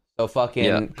scrims, so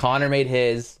fucking Connor made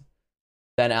his,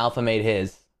 then Alpha made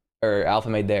his, or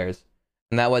Alpha made theirs,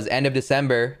 and that was end of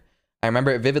December. I remember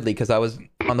it vividly because I was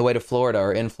on the way to Florida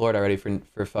or in Florida already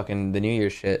for fucking the New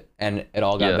Year's shit, and it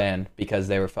all got banned because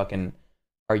they were fucking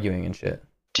arguing and shit.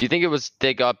 Do you think it was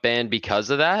they got banned because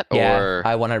of that? Yeah, or...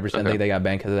 I 100% think they got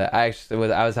banned because of that.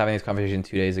 I was having this conversation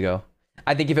 2 days ago.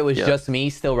 I think if it was just me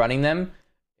still running them,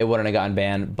 it wouldn't have gotten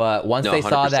banned. But once they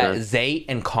saw 100%. That Zayt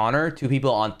and Connor, two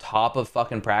people on top of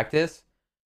fucking practice,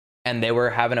 and they were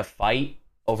having a fight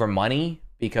over money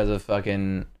because of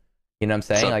fucking, you know what I'm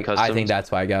saying? Like, I think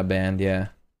that's why I got banned. Yeah.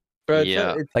 Bro,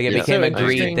 like it became a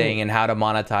greed thing and how to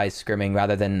monetize scrimming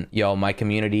rather than my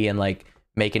community and like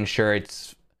making sure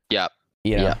it's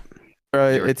Bro,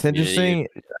 it's interesting.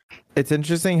 It's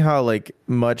interesting how like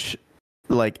much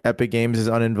like Epic Games is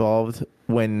uninvolved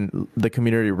when the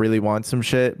community really wants some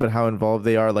shit, but how involved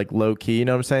they are like low key. You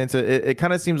know what I'm saying? So it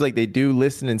kind of seems like they do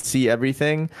listen and see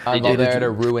everything. They're there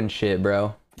to ruin shit,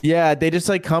 bro. Yeah, they just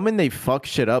like come and they fuck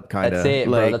shit up, kind of. That's it,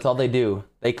 like, bro. That's all they do.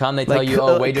 They come, they tell you,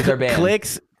 oh, wages are banned.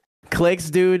 Clicks,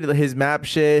 dude, his map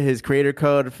shit, his creator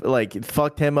code, like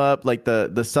fucked him up. Like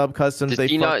the sub customs,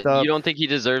 fucked up. You don't think he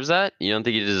deserves that? You don't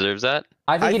think he deserves that?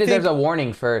 I think he deserves a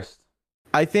warning first.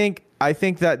 I think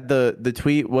that the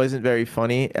tweet wasn't very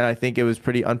funny, and I think it was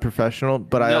pretty unprofessional.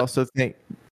 But I also think,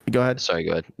 go ahead. Sorry,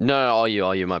 go ahead. No, all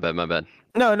you. My bad.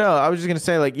 No, I was just gonna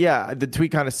say like, yeah, the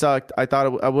tweet kind of sucked. I thought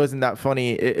it wasn't that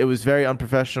funny. It was very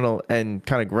unprofessional and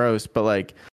kind of gross. But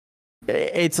like,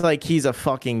 it's like he's a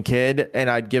fucking kid, and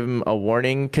I'd give him a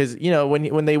warning because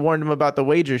when they warned him about the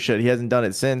wager shit, he hasn't done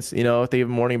it since. If they give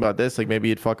him a warning about this, like maybe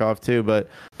he'd fuck off too. But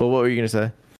what were you gonna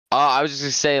say? I was just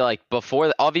gonna say like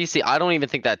before. Obviously, I don't even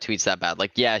think that tweet's that bad.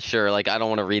 Like, yeah, sure. Like, I don't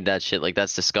want to read that shit. Like,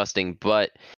 that's disgusting.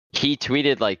 But he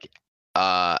tweeted like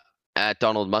at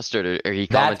Donald Mustard, or he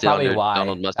commented under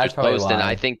Donald Mustard's post, and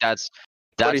I think that's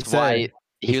why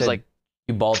he was like,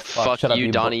 "You bald fuck, fuck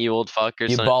you, Donnie, you old fuck," or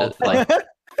something. Bald like,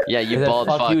 yeah, you bald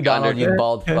fuck. Fuck you, Donald, you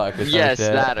bald fuck. Or yes,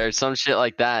 shit. That or some shit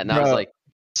like that. And I was like,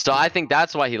 so I think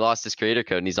that's why he lost his creator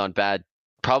code, and he's on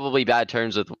probably bad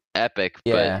terms with Epic.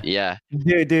 Yeah. But yeah.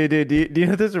 Dude, do you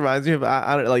know what this reminds me of?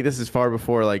 I don't like, this is far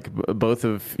before like both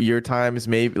of your times,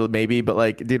 maybe, but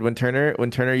like, dude, when Turner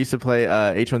used to play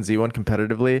H1Z1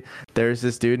 competitively, there's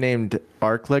this dude named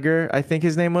Arklegger, I think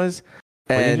his name was,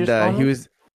 and he was.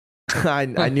 I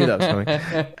knew that was coming.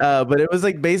 But it was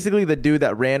like basically the dude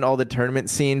that ran all the tournament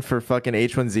scene for fucking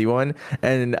H1Z1,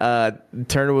 and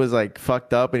Turner was like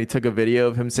fucked up, and he took a video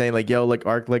of him saying like, yo, like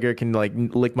Arklegger can like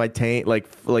lick my taint, like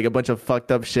a bunch of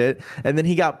fucked up shit, and then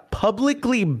he got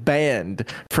publicly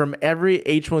banned from every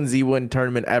H1Z1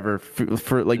 tournament ever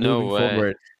for like moving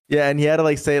forward. Yeah, and he had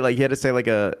to say like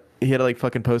a like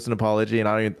fucking post an apology, and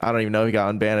I don't even know he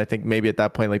got unbanned. I think maybe at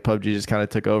that point like PUBG just kind of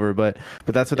took over, but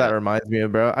that's what that reminds me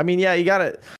of, bro. I mean, yeah, you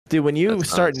gotta, dude. When you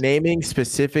start naming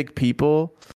specific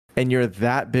people and you're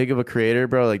that big of a creator,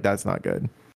 bro, like that's not good.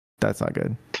 That's not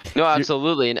good. No,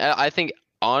 absolutely, and I think.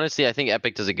 Honestly, I think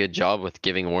Epic does a good job with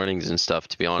giving warnings and stuff,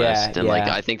 to be honest. And like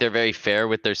I think they're very fair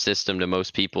with their system to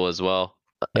most people as well.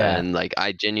 Yeah. And like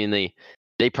I genuinely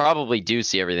they probably do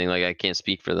see everything. Like I can't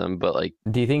speak for them, but like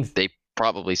do you think they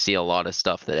probably see a lot of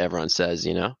stuff that everyone says,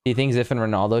 you know? Do you think Ziff and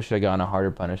Ronaldo should have gotten a harder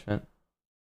punishment?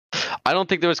 I don't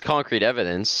think there was concrete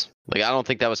evidence. Like I don't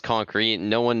think that was concrete.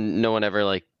 No one ever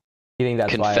like you think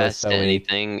that's confessed to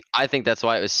anything. Weak? I think that's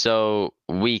why it was so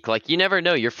weak. Like you never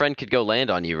know, your friend could go land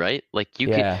on you, right? Like you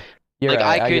could. You're like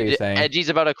right. I could. Edgy's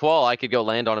about a qual. I could go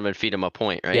land on him and feed him a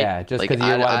point, right? Yeah, just because you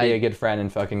want to be a good friend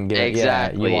and fucking get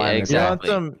exactly. Yeah,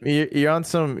 exactly. You're on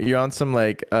some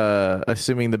like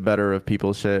assuming the better of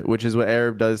people shit, which is what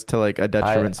Arab does to like a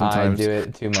detriment sometimes. I do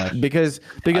it too much because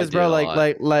bro,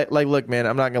 like look, man,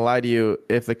 I'm not gonna lie to you.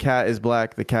 If the cat is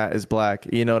black, the cat is black.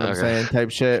 You know what I'm saying? Type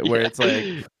shit where it's like,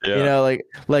 you know,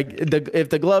 if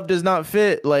the glove does not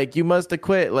fit, like you must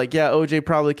acquit. Like OJ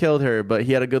probably killed her, but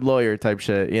he had a good lawyer. Type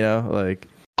shit, you know. Like,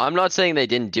 I'm not saying they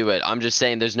didn't do it. I'm just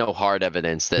saying there's no hard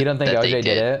evidence that you don't think OJ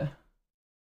did it.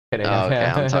 Kidding. Oh, okay,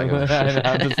 I'm talking about.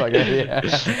 I'm just like,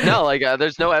 no, like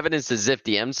there's no evidence to Ziff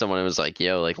DM someone and was like,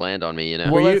 "Yo, like land on me," you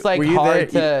know. Well, it's like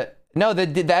hard to. No,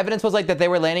 the evidence was like that they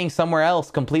were landing somewhere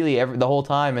else completely the whole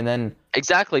time, and then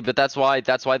exactly. But that's why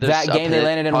there's that game they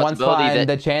landed in one spot, and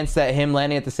the chance that him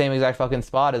landing at the same exact fucking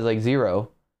spot is like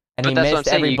 0, and he missed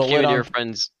every bullet on your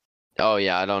friends. Oh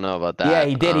yeah, I don't know about that. Yeah,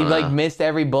 he did. He like missed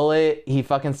every bullet. He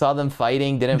fucking saw them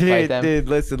fighting, didn't fight them. Dude,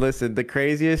 listen. The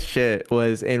craziest shit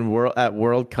was at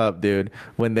World Cup, dude.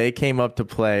 When they came up to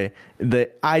play,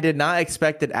 I did not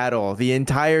expect it at all. The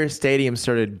entire stadium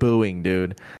started booing,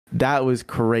 dude. That was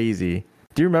crazy.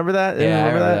 Do you remember that? Yeah,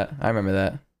 I remember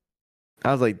that.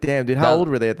 I was like, damn, dude. How old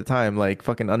were they at the time? Like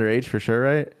fucking underage for sure,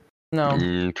 right? No,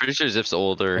 pretty sure Ziff's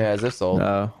older. Yeah, Ziff's old.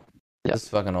 Oh, yeah, Ziff's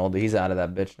fucking old. He's out of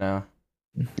that bitch now.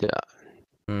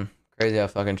 Yeah. Crazy how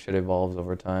fucking shit evolves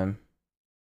over time.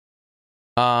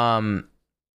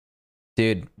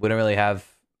 Dude, we don't really have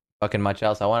fucking much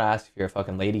else. I want to ask if you're a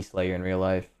fucking lady slayer in real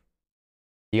life.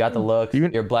 You got the look.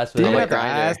 You're blessed with I'm a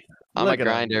grinder. I'm a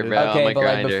grinder, bro. Okay, but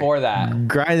like before that,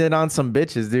 grinding on some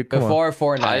bitches, dude. Before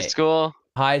Fortnite.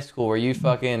 High school, were you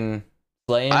fucking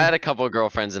slaying? I had a couple of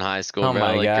girlfriends in high school, bro.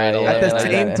 My God, at the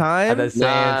same time? At the same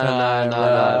time. No,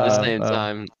 at the same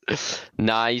time.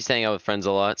 Nah, I used to hang out with friends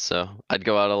a lot, so I'd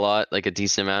go out a lot, like a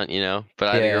decent amount, you know. But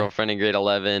I had a girlfriend in grade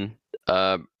 11.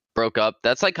 Broke up.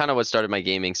 That's like kind of what started my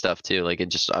gaming stuff too. Like I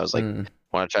was like,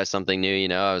 want to try something new, you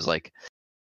know. I was like,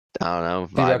 I don't know.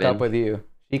 She broke up with you.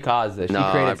 She caused it. No,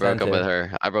 I broke up with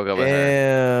her.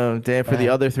 Damn, for the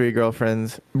other 3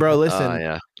 girlfriends, bro. Listen.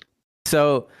 Yeah.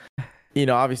 So, you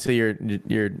know, obviously you're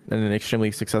an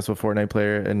extremely successful Fortnite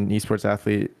player and esports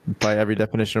athlete by every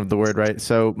definition of the word, right?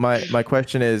 So my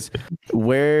question is,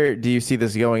 where do you see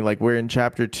this going? Like we're in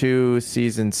chapter 2,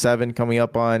 season 7 coming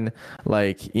up on,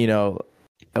 like, you know,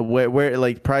 where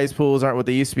like prize pools aren't what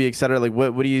they used to be, etc. Like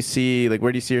what do you see? Like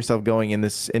where do you see yourself going in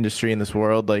this industry, in this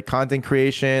world? Like content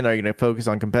creation? Are you gonna focus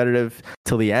on competitive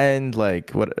till the end?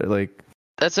 Like what? Like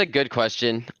that's a good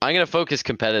question. I'm gonna focus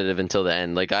competitive until the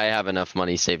end. Like I have enough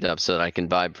money saved up so that I can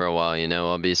vibe for a while. You know,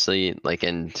 obviously. Like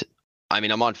and. I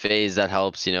mean, I'm on FaZe. That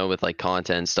helps, you know, with like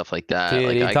content and stuff like that. Dude,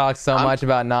 like, he talks so much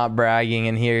about not bragging,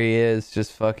 and here he is,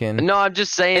 just fucking. No, I'm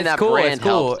just saying it's that cool, brand it's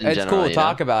cool. helps in it's general, cool.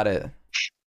 Talk about it.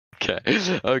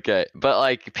 Okay. But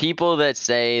like people that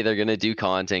say they're gonna do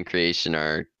content creation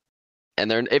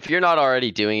if you're not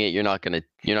already doing it, you're not gonna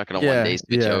one day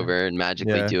switch over and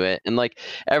magically do it. And like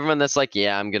everyone that's like,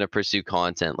 yeah, I'm gonna pursue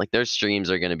content. Like their streams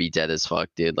are gonna be dead as fuck,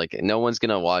 dude. Like no one's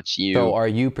gonna watch you. So are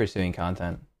you pursuing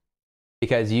content?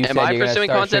 Because you said you're going to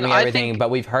start streaming everything, but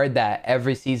we've heard that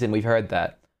every season. We've heard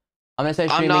that. I'm going to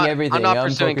start streaming everything. I'm not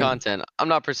pursuing content. I'm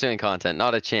not pursuing content.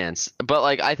 Not a chance. But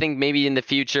like, I think maybe in the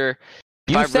future,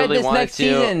 you said this next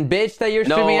season, bitch, that you're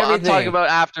streaming everything. No, I'm talking about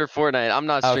after Fortnite. I'm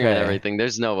not streaming everything.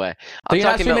 There's no way. So you're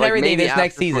not streaming everything this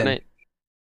next season? Fortnite.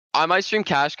 I might stream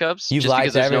Cash Cups just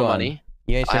because there's no money.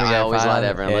 You ain't streaming I always lie to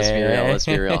everyone. Let's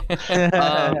be real.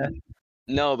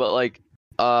 No, but like,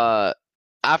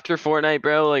 after Fortnite,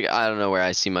 bro, like I don't know where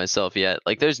I see myself yet.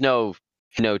 Like there's no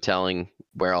telling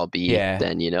where I'll be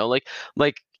then, you know? Like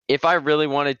if I really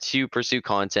wanted to pursue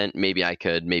content, maybe I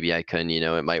could, maybe I couldn't, you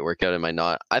know, it might work out, it might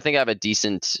not. I think I have a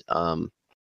decent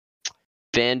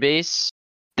fan base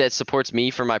that supports me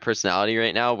for my personality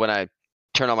right now. When I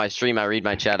turn on my stream, I read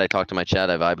my chat, I talk to my chat,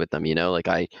 I vibe with them, you know? Like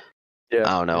Yeah.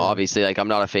 I don't know. Yeah. Obviously, like I'm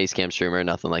not a face cam streamer or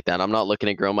nothing like that. I'm not looking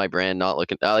to grow my brand. Not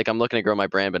looking like I'm looking to grow my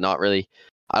brand, but not really.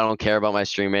 I don't care about my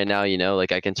stream right now. You know,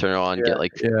 like I can turn it on, Yeah. get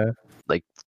like Yeah.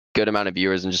 good amount of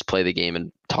viewers, and just play the game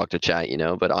and talk to chat. You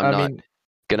know, but I'm I not mean,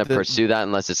 gonna the pursue that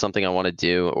unless it's something I want to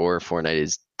do or Fortnite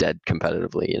is dead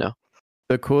competitively. You know.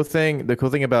 the cool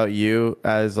thing about you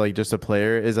as like just a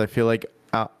player is I feel like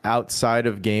outside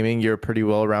of gaming, you're a pretty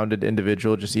well-rounded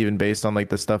individual, just even based on like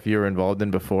the stuff you were involved in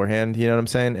beforehand. You know what I'm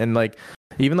saying? And like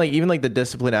even like the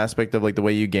discipline aspect of like the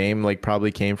way you game, like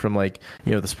probably came from like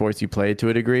the sports you played to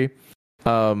a degree.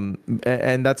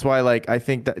 And that's why like I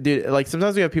think that, dude, like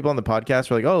sometimes we have people on the podcast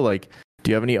who are like, oh, like, do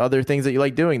you have any other things that you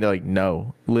like doing? They're like,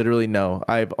 no, literally no.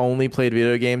 I've only played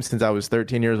video games since I was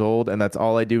 13 years old, and that's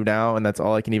all I do now, and that's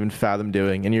all I can even fathom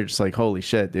doing. And you're just like, holy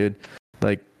shit, dude.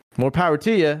 Like, more power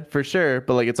to you for sure,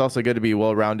 but like it's also good to be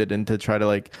well-rounded and to try to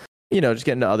like, just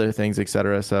get into other things,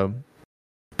 etc. So,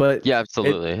 but Yeah,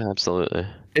 absolutely.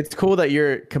 it's cool that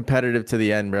you're competitive to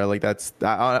the end, bro. Like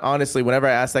honestly, whenever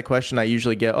I ask that question, I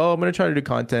usually get, oh, I'm gonna try to do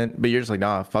content, but you're just like,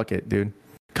 nah, fuck it, dude.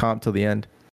 Comp till the end.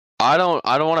 I don't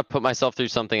want to put myself through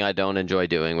something I don't enjoy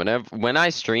doing. When I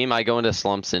stream, I go into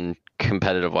slumps and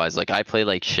competitive wise. Like I play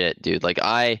like shit, dude. Like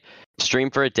I stream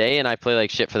for a day and I play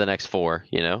like shit for the next 4,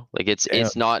 you know? Like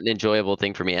it's not an enjoyable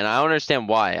thing for me. And I don't understand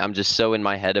why. I'm just so in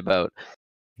my head about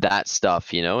that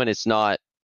stuff, you know? And it's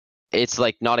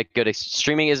like not a good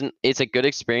streaming isn't it's a good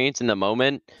experience in the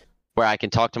moment where I can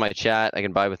talk to my chat, I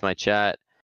can vibe with my chat.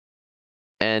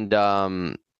 And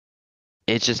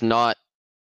it's just not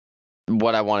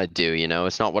what I want to do, you know?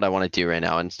 It's not what I want to do right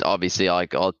now. And obviously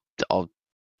I'll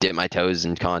dip my toes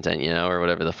in content, you know, or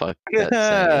whatever the fuck that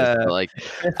saying is. But like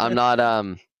I'm not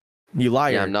you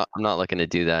liar. yeah, I'm not looking to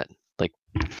do that like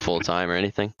full time or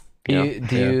anything.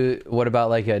 What about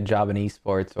like a job in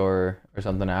esports or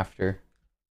something after?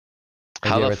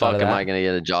 How the fuck am I gonna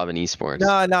get a job in esports?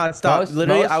 No, stop.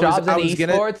 Literally, most jobs in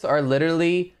esports are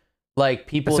literally like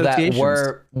people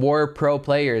that were pro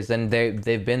players and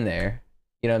they've been there.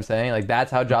 You know what I'm saying? Like that's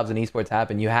how jobs in esports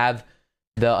happen. You have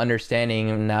the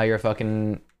understanding, and now you're a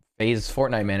fucking FaZe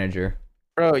Fortnite manager.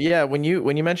 Bro, yeah. When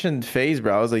you mentioned FaZe,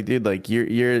 bro, I was like, dude, like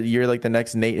you're like the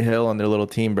next Nate Hill on their little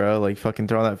team, bro. Like fucking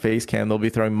throw on that face cam. They'll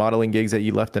be throwing modeling gigs at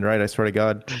you left and right. I swear to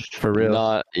God, for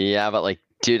real. Yeah, but like,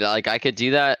 dude, like I could do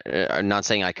that. I'm not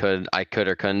saying I could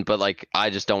or couldn't, but like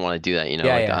I just don't want to do that. You know?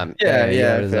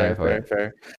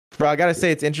 Fair. Bro, I gotta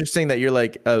say it's interesting that you're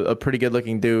like a pretty good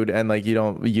looking dude and like you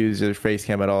don't use your face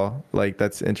cam at all. Like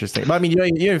that's interesting. But I mean, you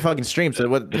don't even fucking stream, so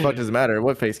what the fuck does it matter?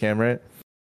 What face cam, right?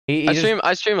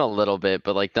 I stream a little bit,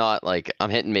 but like not like I'm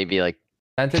hitting maybe like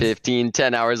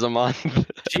 10 hours a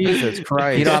month. Jesus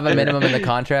Christ! You don't have a minimum in the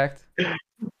contract.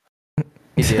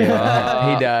 He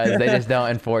does. They just don't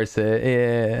enforce it.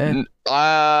 Yeah.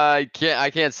 I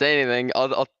can't say anything.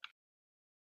 I'll...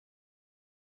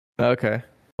 Okay.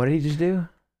 What did he just do?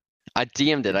 I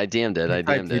DM'd it.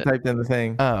 You typed in the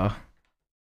thing. Oh.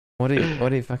 What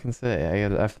did he fucking say? I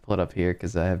have to pull it up here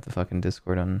because I have the fucking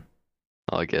Discord on.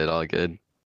 All good.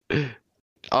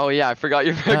 Oh yeah, I forgot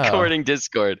you're recording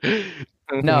Discord.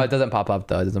 No, it doesn't pop up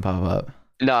though. It doesn't pop up.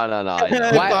 No.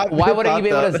 Why wouldn't you be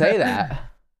able to say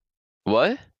that?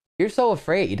 What? You're so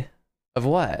afraid of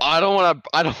what? I don't want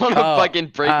to fucking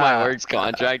break my works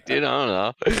contract, dude. I don't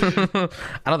know.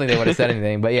 I don't think they would have said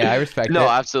anything, but yeah, I respect it. No,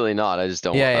 absolutely not. I just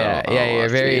don't. Yeah. You're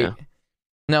very.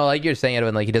 No, like you're saying,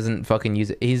 Edwin, like he doesn't fucking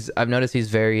use it. I've noticed he's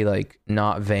very like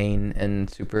not vain and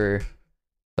super,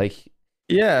 like.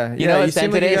 Yeah, you know what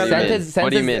sentence is? What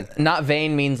do you mean? Not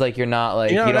vain means like you're not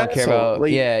like you don't care about.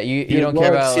 Like, you don't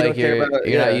care about like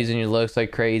you're not using your looks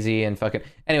like crazy and fucking.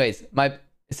 Anyways, my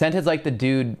sentence like the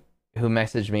dude who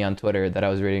messaged me on Twitter that I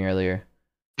was reading earlier.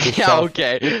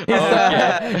 Okay.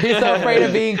 He's so afraid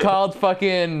of being called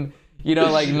fucking,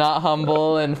 like not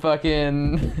humble and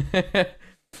fucking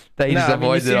that he just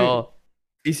avoids it all.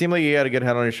 You seem like you got a good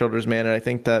head on your shoulders, man. And I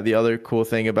think that the other cool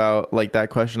thing about like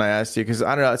that question I asked you, because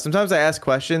I don't know, sometimes I ask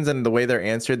questions and the way they're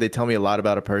answered, they tell me a lot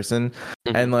about a person.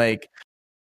 Mm-hmm.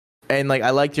 And I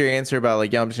liked your answer about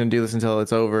like, yeah, I'm just gonna do this until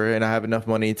it's over, and I have enough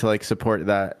money to like support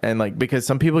that. And like, because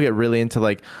some people get really into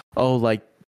like, oh, like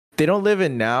they don't live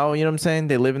in now, you know what I'm saying?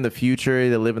 They live in the future,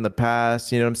 they live in the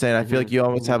past, you know what I'm saying? I feel like you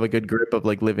almost have a good grip of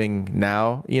like living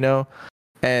now, you know?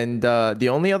 And the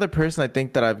only other person I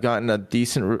think that I've gotten a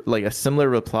decent, like a similar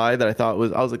reply that I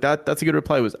was like, that's a good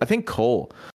reply was, I think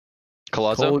Cole.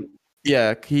 Colosso?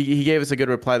 Yeah, he gave us a good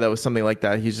reply that was something like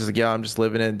that. He's just like, yeah, I'm just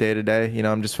living it day to day. You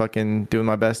know, I'm just fucking doing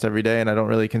my best every day, and I don't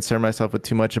really concern myself with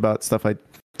too much about stuff I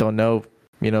don't know,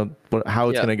 how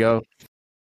it's going to go.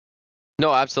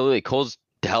 No, absolutely. Cole's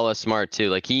hella smart too.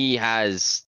 Like he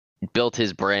has built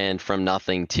his brand from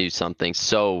nothing to something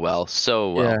so well.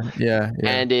 Yeah.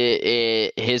 And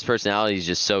his personality is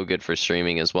just so good for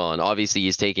streaming as well. And obviously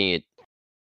he's taking it,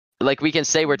 like we can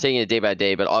say we're taking it day by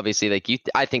day, but obviously like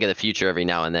I think of the future every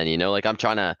now and then, you know, like I'm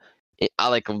trying to,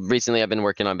 recently I've been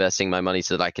working on investing my money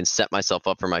so that I can set myself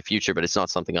up for my future, but it's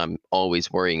not something I'm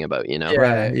always worrying about, you know?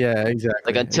 Right. Yeah, exactly.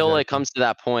 Like until it comes to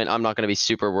that point, I'm not going to be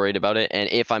super worried about it. And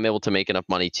if I'm able to make enough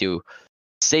money to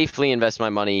safely invest my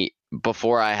money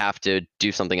before I have to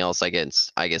do something else, I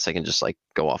guess I can just like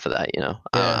go off of that, you know?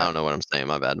 I don't know what I'm saying.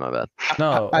 My bad.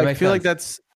 No, I feel like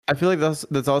that's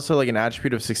also like an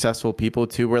attribute of successful people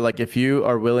too, where like if you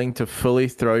are willing to fully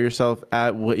throw yourself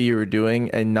at what you were doing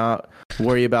and not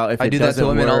worry about if I it do that doesn't to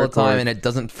women all the work time, or- and it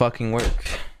doesn't fucking work.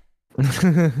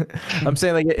 I'm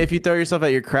saying like if you throw yourself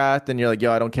at your craft and you're like, yo,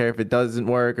 I don't care if it doesn't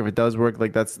work, if it does work,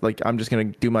 like that's like I'm just gonna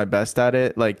do my best at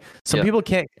it. Like some people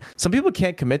can't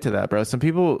commit to that, bro. Some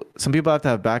people have to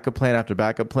have backup plan after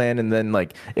backup plan, and then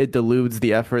like it dilutes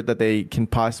the effort that they can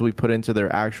possibly put into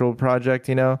their actual project,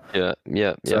 you know? Yeah.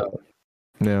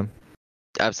 Yeah.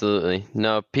 Absolutely.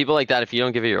 No, people like that, if you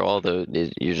don't give it your all, though,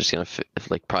 you're just going to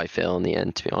like probably fail in the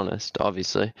end, to be honest,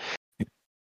 obviously.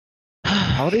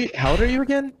 How old are you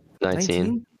again?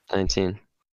 19.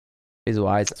 He's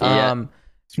wise. Yeah.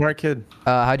 Smart kid.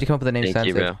 How'd you come up with the name Thank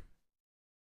you, Sensei?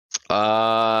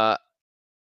 bro.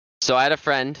 So I had a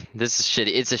friend. This is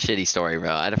shitty. It's a shitty story,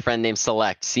 bro. I had a friend named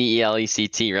Select,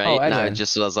 CELECT, right? Oh, and I Edwin.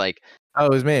 just was like, Oh,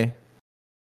 it was me.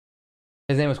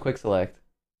 His name was Quick Select.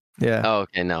 Yeah. oh,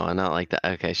 okay, no, I'm not like that.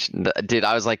 Okay, dude,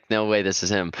 I was like, no way, this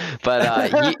is him. But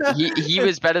he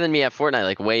was better than me at Fortnite,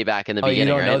 like way back in the Oh, you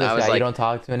beginning, don't know right? this I was guy. like, You don't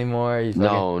talk to him anymore. He's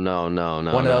no. One no.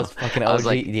 of those fucking I was OG.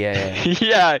 like- yeah.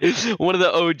 Yeah, one of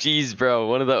the OGs, bro.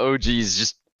 One of the OGs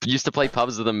just used to play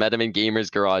pubs with him, met him in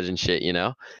Gamers Garage and shit, you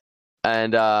know?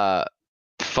 And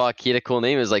fuck, he had a cool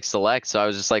name. It was like Select. So I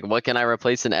was just like, what can I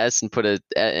replace an S and put a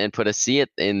C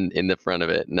in the front of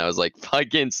it? And I was like,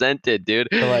 fucking Scented, dude.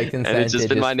 Select and it's just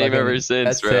been my name ever since,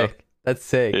 that's bro. Sick. That's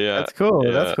sick. Yeah. That's cool.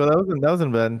 Yeah. That's cool. That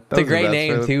wasn't bad. It's a great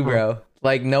name too, bro.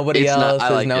 Like nobody It's not- else I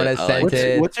is like known it. as I like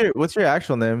it. Scented. What's your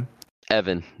actual name?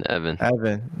 Evan. Evan.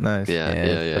 Nice. Yeah.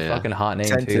 It's a fucking hot name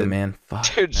too, Scented. man.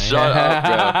 Fuck. Dude, shut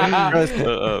up, bro. Bro, Shut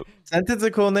up. Scented's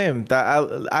a cool name. That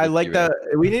I Thank like you, that.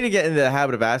 We need to get into the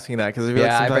habit of asking that because I feel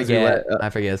Yeah, like I sometimes forget. we let, I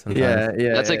forget sometimes.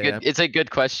 yeah. That's a yeah, good. It's a good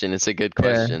question. It's a good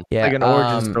question. Yeah, like an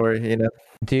origin story, you know.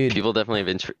 dude. People definitely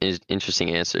have interesting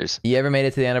answers. You ever made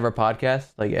it to the end of our podcast?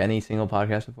 Like any single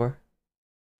podcast before?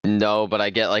 No, but I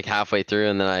get like halfway through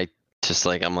and then I just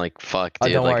like I'm like fuck, Oh,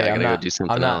 dude. don't Like worry. I I'm gotta not, go do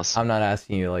something I'm not, else. I'm not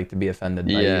asking you like to be offended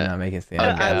by you Yeah. not making it to the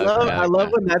end. Okay, I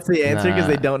love when that's the answer because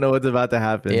they Nah. don't know what's about to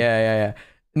happen. Yeah.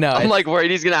 No, I'm it's- like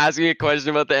worried he's gonna ask me a question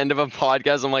about the end of a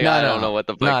podcast. I'm like, I don't know what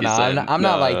the fuck he's saying. I'm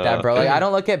not like that, bro. Like I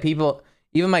don't look at people,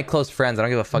 even my close friends. I don't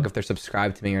give a fuck if they're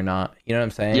subscribed to me or not. You know what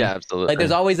I'm saying? Yeah, absolutely. Like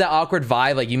there's always that awkward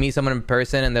vibe. Like you meet someone in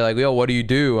person and they're like, "Yo, what do you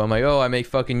do?" I'm like, "Oh, I make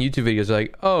fucking YouTube videos." They're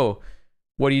like, "Oh,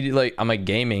 what do you do?" Like I'm like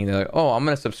gaming. They're like, "Oh, I'm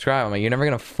gonna subscribe." I'm like, "You're never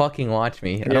gonna fucking watch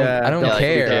me. I don't Yeah, like, who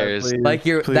care." cares? Like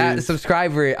you're that Please.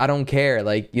 subscriber. I don't care.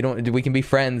 Like you don't. We can be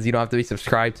friends. You don't have to be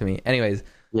subscribed to me. Anyways,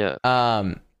 Yeah.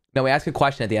 no, we ask a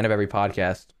question at the end of every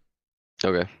podcast.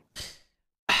 Okay.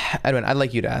 Edwin, I'd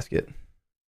like you to ask it.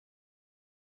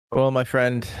 Well, my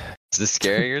friend, Is this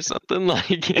scary or something?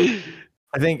 Like.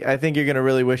 I think you're gonna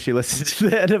really wish you listened to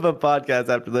the end of a podcast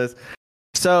after this.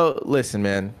 So listen,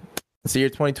 man. It's the year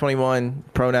 2021.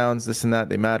 Pronouns, this and that,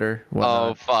 they matter. Oh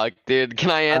whatnot. fuck, dude.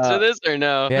 Can I answer this or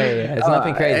no? Yeah. It's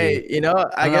nothing crazy. Hey, you know,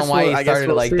 I don't know why you started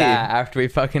it like see. that after we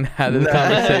fucking had this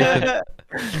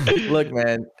conversation. Look,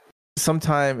 man,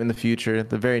 sometime in the future,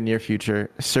 the very near future,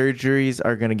 surgeries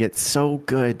are going to get so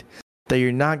good that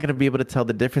you're not going to be able to tell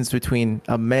the difference between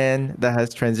a man that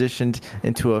has transitioned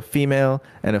into a female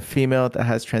and a female that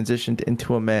has transitioned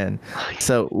into a man.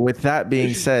 So with that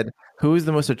being said, who is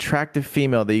the most attractive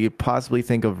female that you could possibly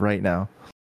think of right now?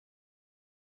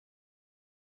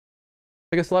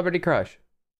 Like a celebrity crush.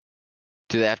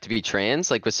 Do they have to be trans,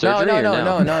 like with No, surgery? or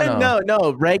no?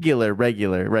 No, regular.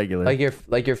 Like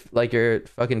your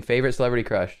fucking favorite celebrity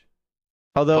crush.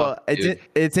 Although Fuck, dude.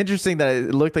 it's interesting that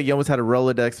it looked like you almost had a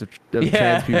Rolodex of Yeah,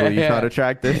 trans people you yeah. found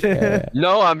attractive. Yeah.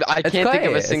 No, I It's can't think of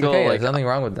okay, a it's single okay, like. There's nothing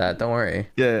wrong with that. Don't worry.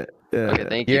 yeah. Okay,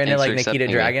 thank you. You're into Thanks like for Nikita accepting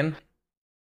me. Dragon.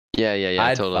 Yeah,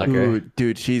 I'd totally. fuck her. Ooh,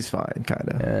 dude, she's fine, kind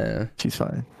of. Yeah. She's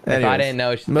fine. If I Anyways, didn't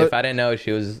know, Mo- if I didn't know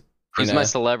she was, you Who's know, my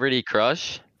celebrity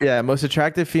crush? yeah, most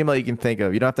attractive female you can think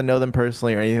of. You don't have to know them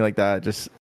personally or anything like that. Just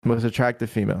most attractive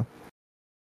female.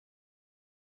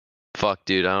 Fuck,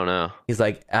 dude, I don't know. he's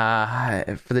like,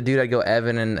 for the dude, I'd go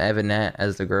Evan and Evanette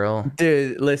as the girl.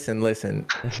 Dude, listen.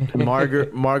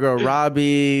 Margot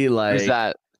Robbie, like Who's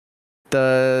that?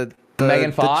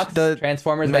 Megan Fox.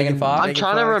 Transformers. Megan Fox. I'm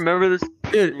trying to remember this.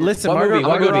 Dude, listen, What movie? What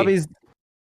Margot movie? Robbie's.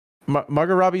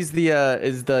 Margot Robbie's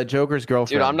is the Joker's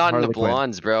girlfriend. Dude, I'm not into Harley Quinn.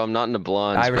 blondes, bro. I'm not into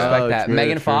blondes. I bro. respect that. true,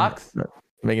 Megan true. Fox.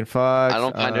 Megan Fox. I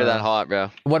don't find her that hot,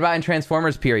 bro. What about in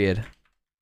Transformers period?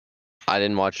 I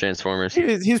didn't watch Transformers.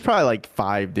 He's probably like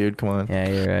 5, dude. Come on. Yeah,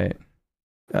 you're right.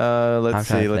 Let's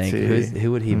see. Let's see.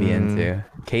 Who would he be into?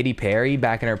 Katy Perry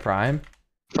back in her prime?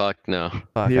 Fuck no.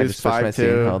 Fuck, He I was just switched my 5 scene.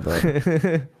 too. Hold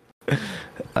up.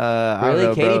 I don't Really?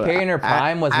 know, Katy bro. Perry in her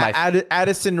prime was my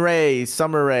Addison Rae,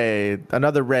 Summer Rae,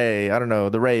 another Rae. I don't know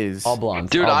the Rays. all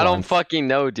blondes. Dude, all I don't blondes. fucking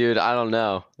know, dude. I don't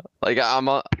know. Like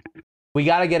We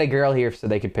gotta get a girl here so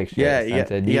they can picture Yeah, it. you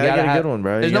Scented. gotta get a good one,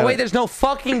 bro. There's You no way. gotta- There's no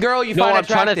fucking girl you No, find I'm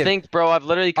trying attractive. to think, bro. I've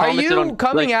literally Are commented you on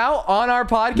coming like, out on our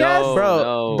podcast?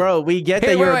 No. bro, we get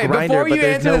Hey, that you're wait, a grinder, before but you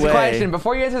there's answer no this way.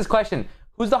 question,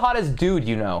 who's the hottest dude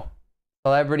you know?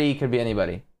 Celebrity, could be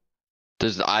anybody.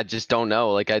 I just don't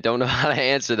know. Like I don't know how to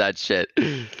answer that shit.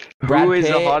 Brad Who is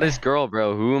the Pitt. hottest girl,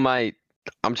 bro? Who am I?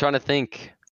 I'm trying to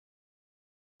think.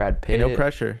 Brad Hey, Pitt, no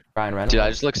pressure. Ryan Reynolds. Dude, I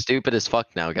just look stupid as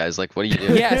fuck now, guys. Like, what are you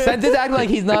doing? Yeah, Scented acting like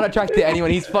he's not attracted to anyone.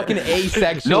 He's fucking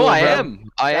asexual. No, I bro. am.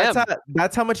 I am.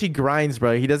 That's how much he grinds,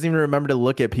 bro. He doesn't even remember to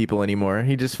look at people anymore.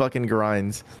 He just fucking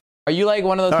grinds. Are you like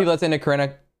one of those people that's into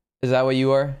Corinna? Is that what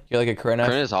you are? You're like a Corinna?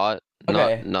 Corinna's hot.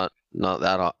 Okay. Not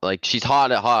that hot. Like she's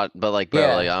hot, but like, bro,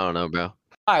 Yeah. like I don't know, bro. All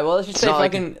right, well let's just It's say not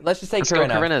like- fucking. Let's just say let's go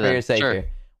Corinna, Corinna for then. your sake Sure. here.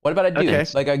 What about a dude? Okay.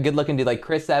 Like a good-looking dude, like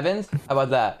Chris Evans? How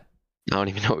about that? I don't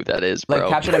even know who that is, Like bro.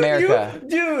 Captain America.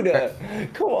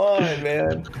 Dude, come on,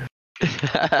 man.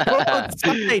 Go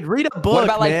outside, read a book, what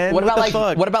about like man. what about the like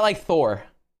fuck? what about like Thor?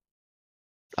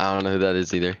 I don't know who that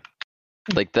is either.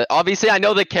 Like obviously I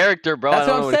know the character, bro. That's I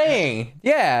don't what I'm know saying.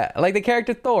 Yeah, like the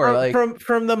character Thor. from, Like,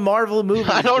 from the Marvel movies?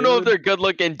 I don't know if dude. they're good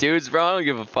looking dudes, bro. I don't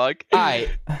give a fuck. all right.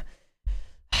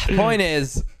 Point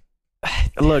is,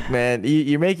 Look, man,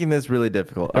 you're making this really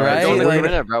difficult. All Right? right, We're going to like-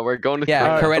 Corinna, bro. We're going to yeah,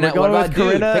 Corinna. Alright, Corinna. we're What going about with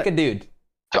dude? Corinna. Pick a dude.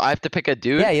 Do I have to pick a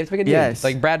dude? Yeah, you have to pick a dude. Yes.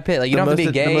 Like Brad Pitt. Like you The don't have to be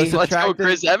most- the gay. most Let's go attractive-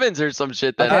 Chris Evans or some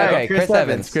shit then. Okay, All right, okay, Chris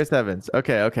Evans. Chris Evans.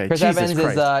 Okay. Chris Jesus Evans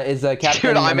Christ. is Captain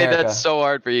Dude, I made America. that so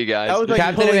hard for you guys. That was like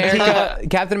Captain pulling America.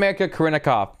 Captain America. Corinna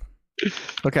Cop.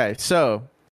 Okay, so,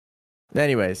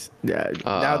 anyways,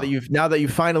 now that you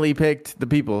finally picked the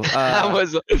people, that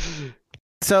was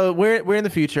so we're in the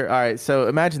future. All right, so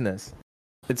imagine this: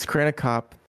 it's Corinna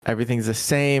Cop. Everything's the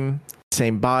same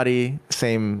body,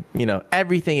 same.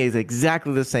 Everything is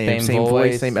exactly the same. Same voice.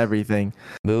 voice, same everything.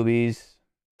 Movies.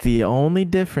 The only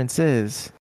difference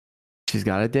is she's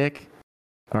got a dick.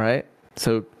 All right,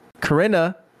 so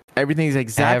Corinna, everything's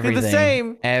exactly the Everything.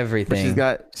 same. But Everything. she's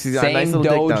got a same nice little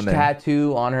dick Doge down there.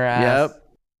 tattoo on her ass. Yep.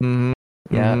 Mm-hmm.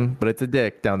 Yeah. But it's a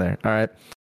dick down there. All right.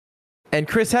 And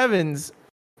Chris Evans,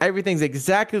 everything's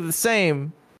exactly the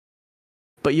same,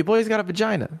 but your boy's got a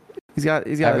vagina. He's got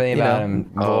Everything about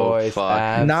him. Oh, Voice. fuck.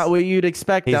 Abs. not what you'd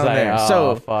expect He's down like, there.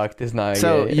 oh, fuck, this is not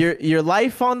so gay. your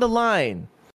life on the line.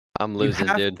 I'm You losing,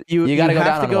 have dude. to- You gotta go have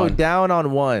down to on go one. down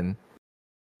on one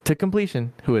to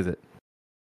completion. Who is it?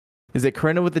 Is it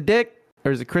Corinna with the dick,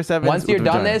 or is it Chris Evans? Once with you're the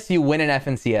done vagina? this, you win an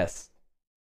FNCS.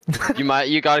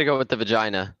 You got to go with the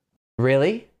vagina.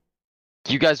 Really?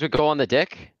 You guys would go on the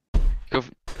dick?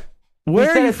 Where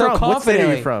said are you it so from? What state are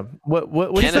confidently. you from?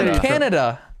 What He state are said you from?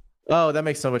 Canada. Oh, that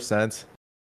makes so much sense.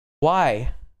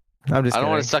 Why? I'm just. I don't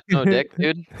want to suck no dick,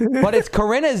 dude. But it's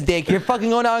Corinna's dick. You're fucking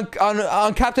going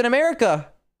on Captain America.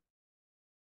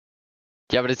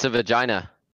 Yeah, but it's a vagina.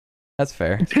 That's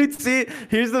fair. Dude, see,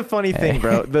 here's the funny thing,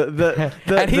 bro. The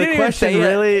And he didn't even question say it.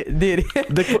 really, Dude.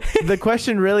 the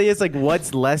question really is like,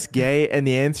 what's less gay, and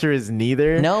the answer is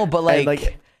neither. No, but And,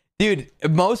 like, dude,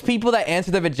 most people that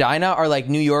answer the vagina are like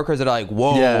New Yorkers that are like,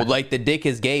 whoa, Yeah. like the dick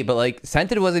is gay. But like,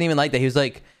 Scented wasn't even like that. He was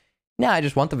like, nah, I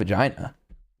just want the vagina.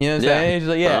 You know what I'm Yeah. saying? He's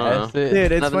like, yeah, I don't that's it.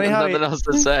 dude, it's nothing, funny how nothing else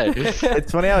to say.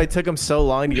 it's funny how it took him so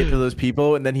long to get to those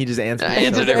people, and then he just answered. I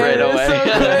answered it so right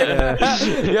quick. away.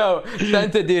 So good. Yo,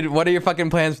 Scented, dude, what are your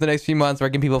fucking plans for the next few months? Where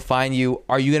can people find you?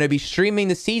 Are you gonna be streaming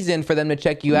the season for them to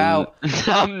check you out?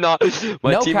 I'm not.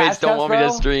 My No teammates Crash don't Cups, want me to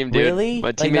bro? stream, dude. Really? My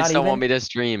Like, teammates not don't want even? me to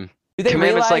stream. Do they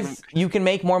Commandment's realize like- you can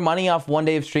make more money off one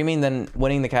day of streaming than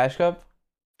winning the Cash Cup?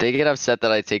 They get upset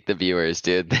that I take the viewers,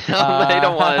 dude. They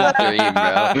don't want to stream,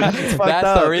 bro. fucked That's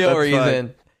up. the real That's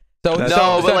reason. So, That's- so,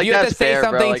 No, so but, like, if you have to that's say fair, bro.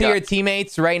 something Like, to your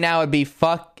teammates right now, it'd be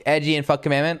fuck Edgy and fuck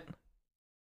Commandment.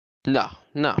 No.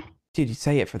 Dude, you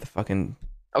say it for the fucking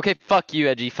Okay, fuck you,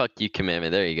 Edgy. Fuck you,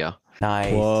 Commandment. There you go.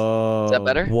 nice. Whoa. Is that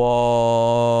better?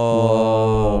 Whoa.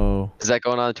 Whoa. Is that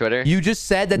going on Twitter? You just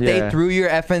said that Yeah. they threw your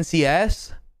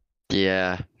FNCS?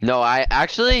 Yeah. No, I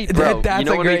actually, bro. That's you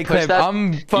know a when we great pushed clip. that?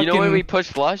 I'm fucking. You know when we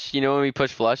pushed flush? You know when we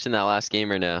pushed flush in that last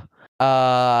game or no?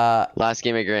 Last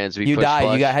game of Grands, we You pushed died.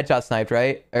 Flush. You got headshot sniped,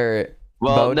 right? Or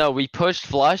Well, bowed? no, we pushed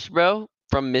Flush, bro,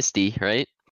 from Misty, right?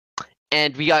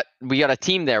 And we got a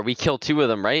team there. We killed 2 of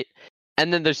them, right?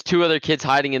 And then there's 2 other kids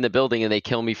hiding in the building, and they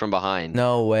kill me from behind.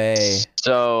 No way.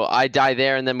 So I die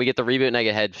there, and then we get the reboot, and I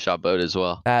get headshot bowed as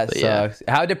well. That But yeah. sucks.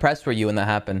 How depressed were you when that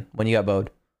happened? When you got bowed?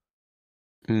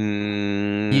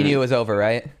 Mm, You knew it was over,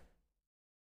 right?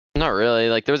 Not really.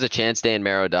 Like there was a chance Dan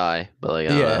Marrow die, but like I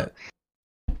don't know.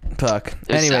 Fuck. It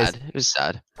was Anyways, sad. It was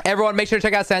sad. everyone, make sure to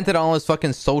check out Scented on all his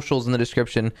fucking socials in the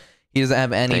description. He doesn't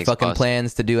have any Thanks, fucking boss.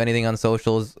 plans to do anything on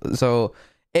socials. So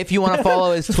if you want to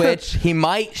follow his Twitch, he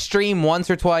might stream once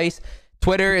or twice.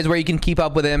 Twitter is where you can keep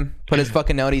up with him. Put his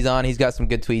fucking noties on. He's got some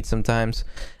good tweets sometimes.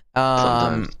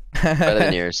 Better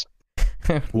than yours.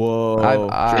 Whoa. I'll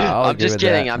I'm agree just with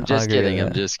kidding. that. I'm I'll just agree with kidding. I'm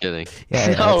that. just kidding. Yeah,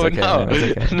 no, it's okay, no,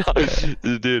 it's okay.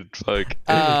 no, dude, fuck.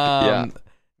 Yeah.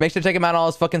 Make sure to check him out on all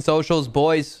his fucking socials,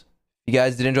 boys. You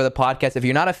guys did enjoy the podcast. If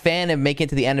you're not a fan of making it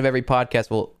to the end of every podcast,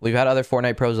 well, we've had other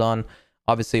Fortnite pros on.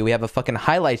 Obviously, we have a fucking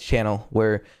highlights channel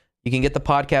where you can get the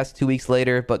podcast 2 weeks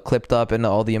later, but clipped up into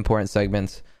all the important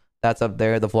segments. That's up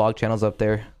there. The vlog channel's up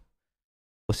there.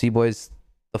 We'll see you boys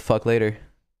the fuck later.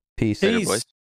 Peace. Later, Peace. boys.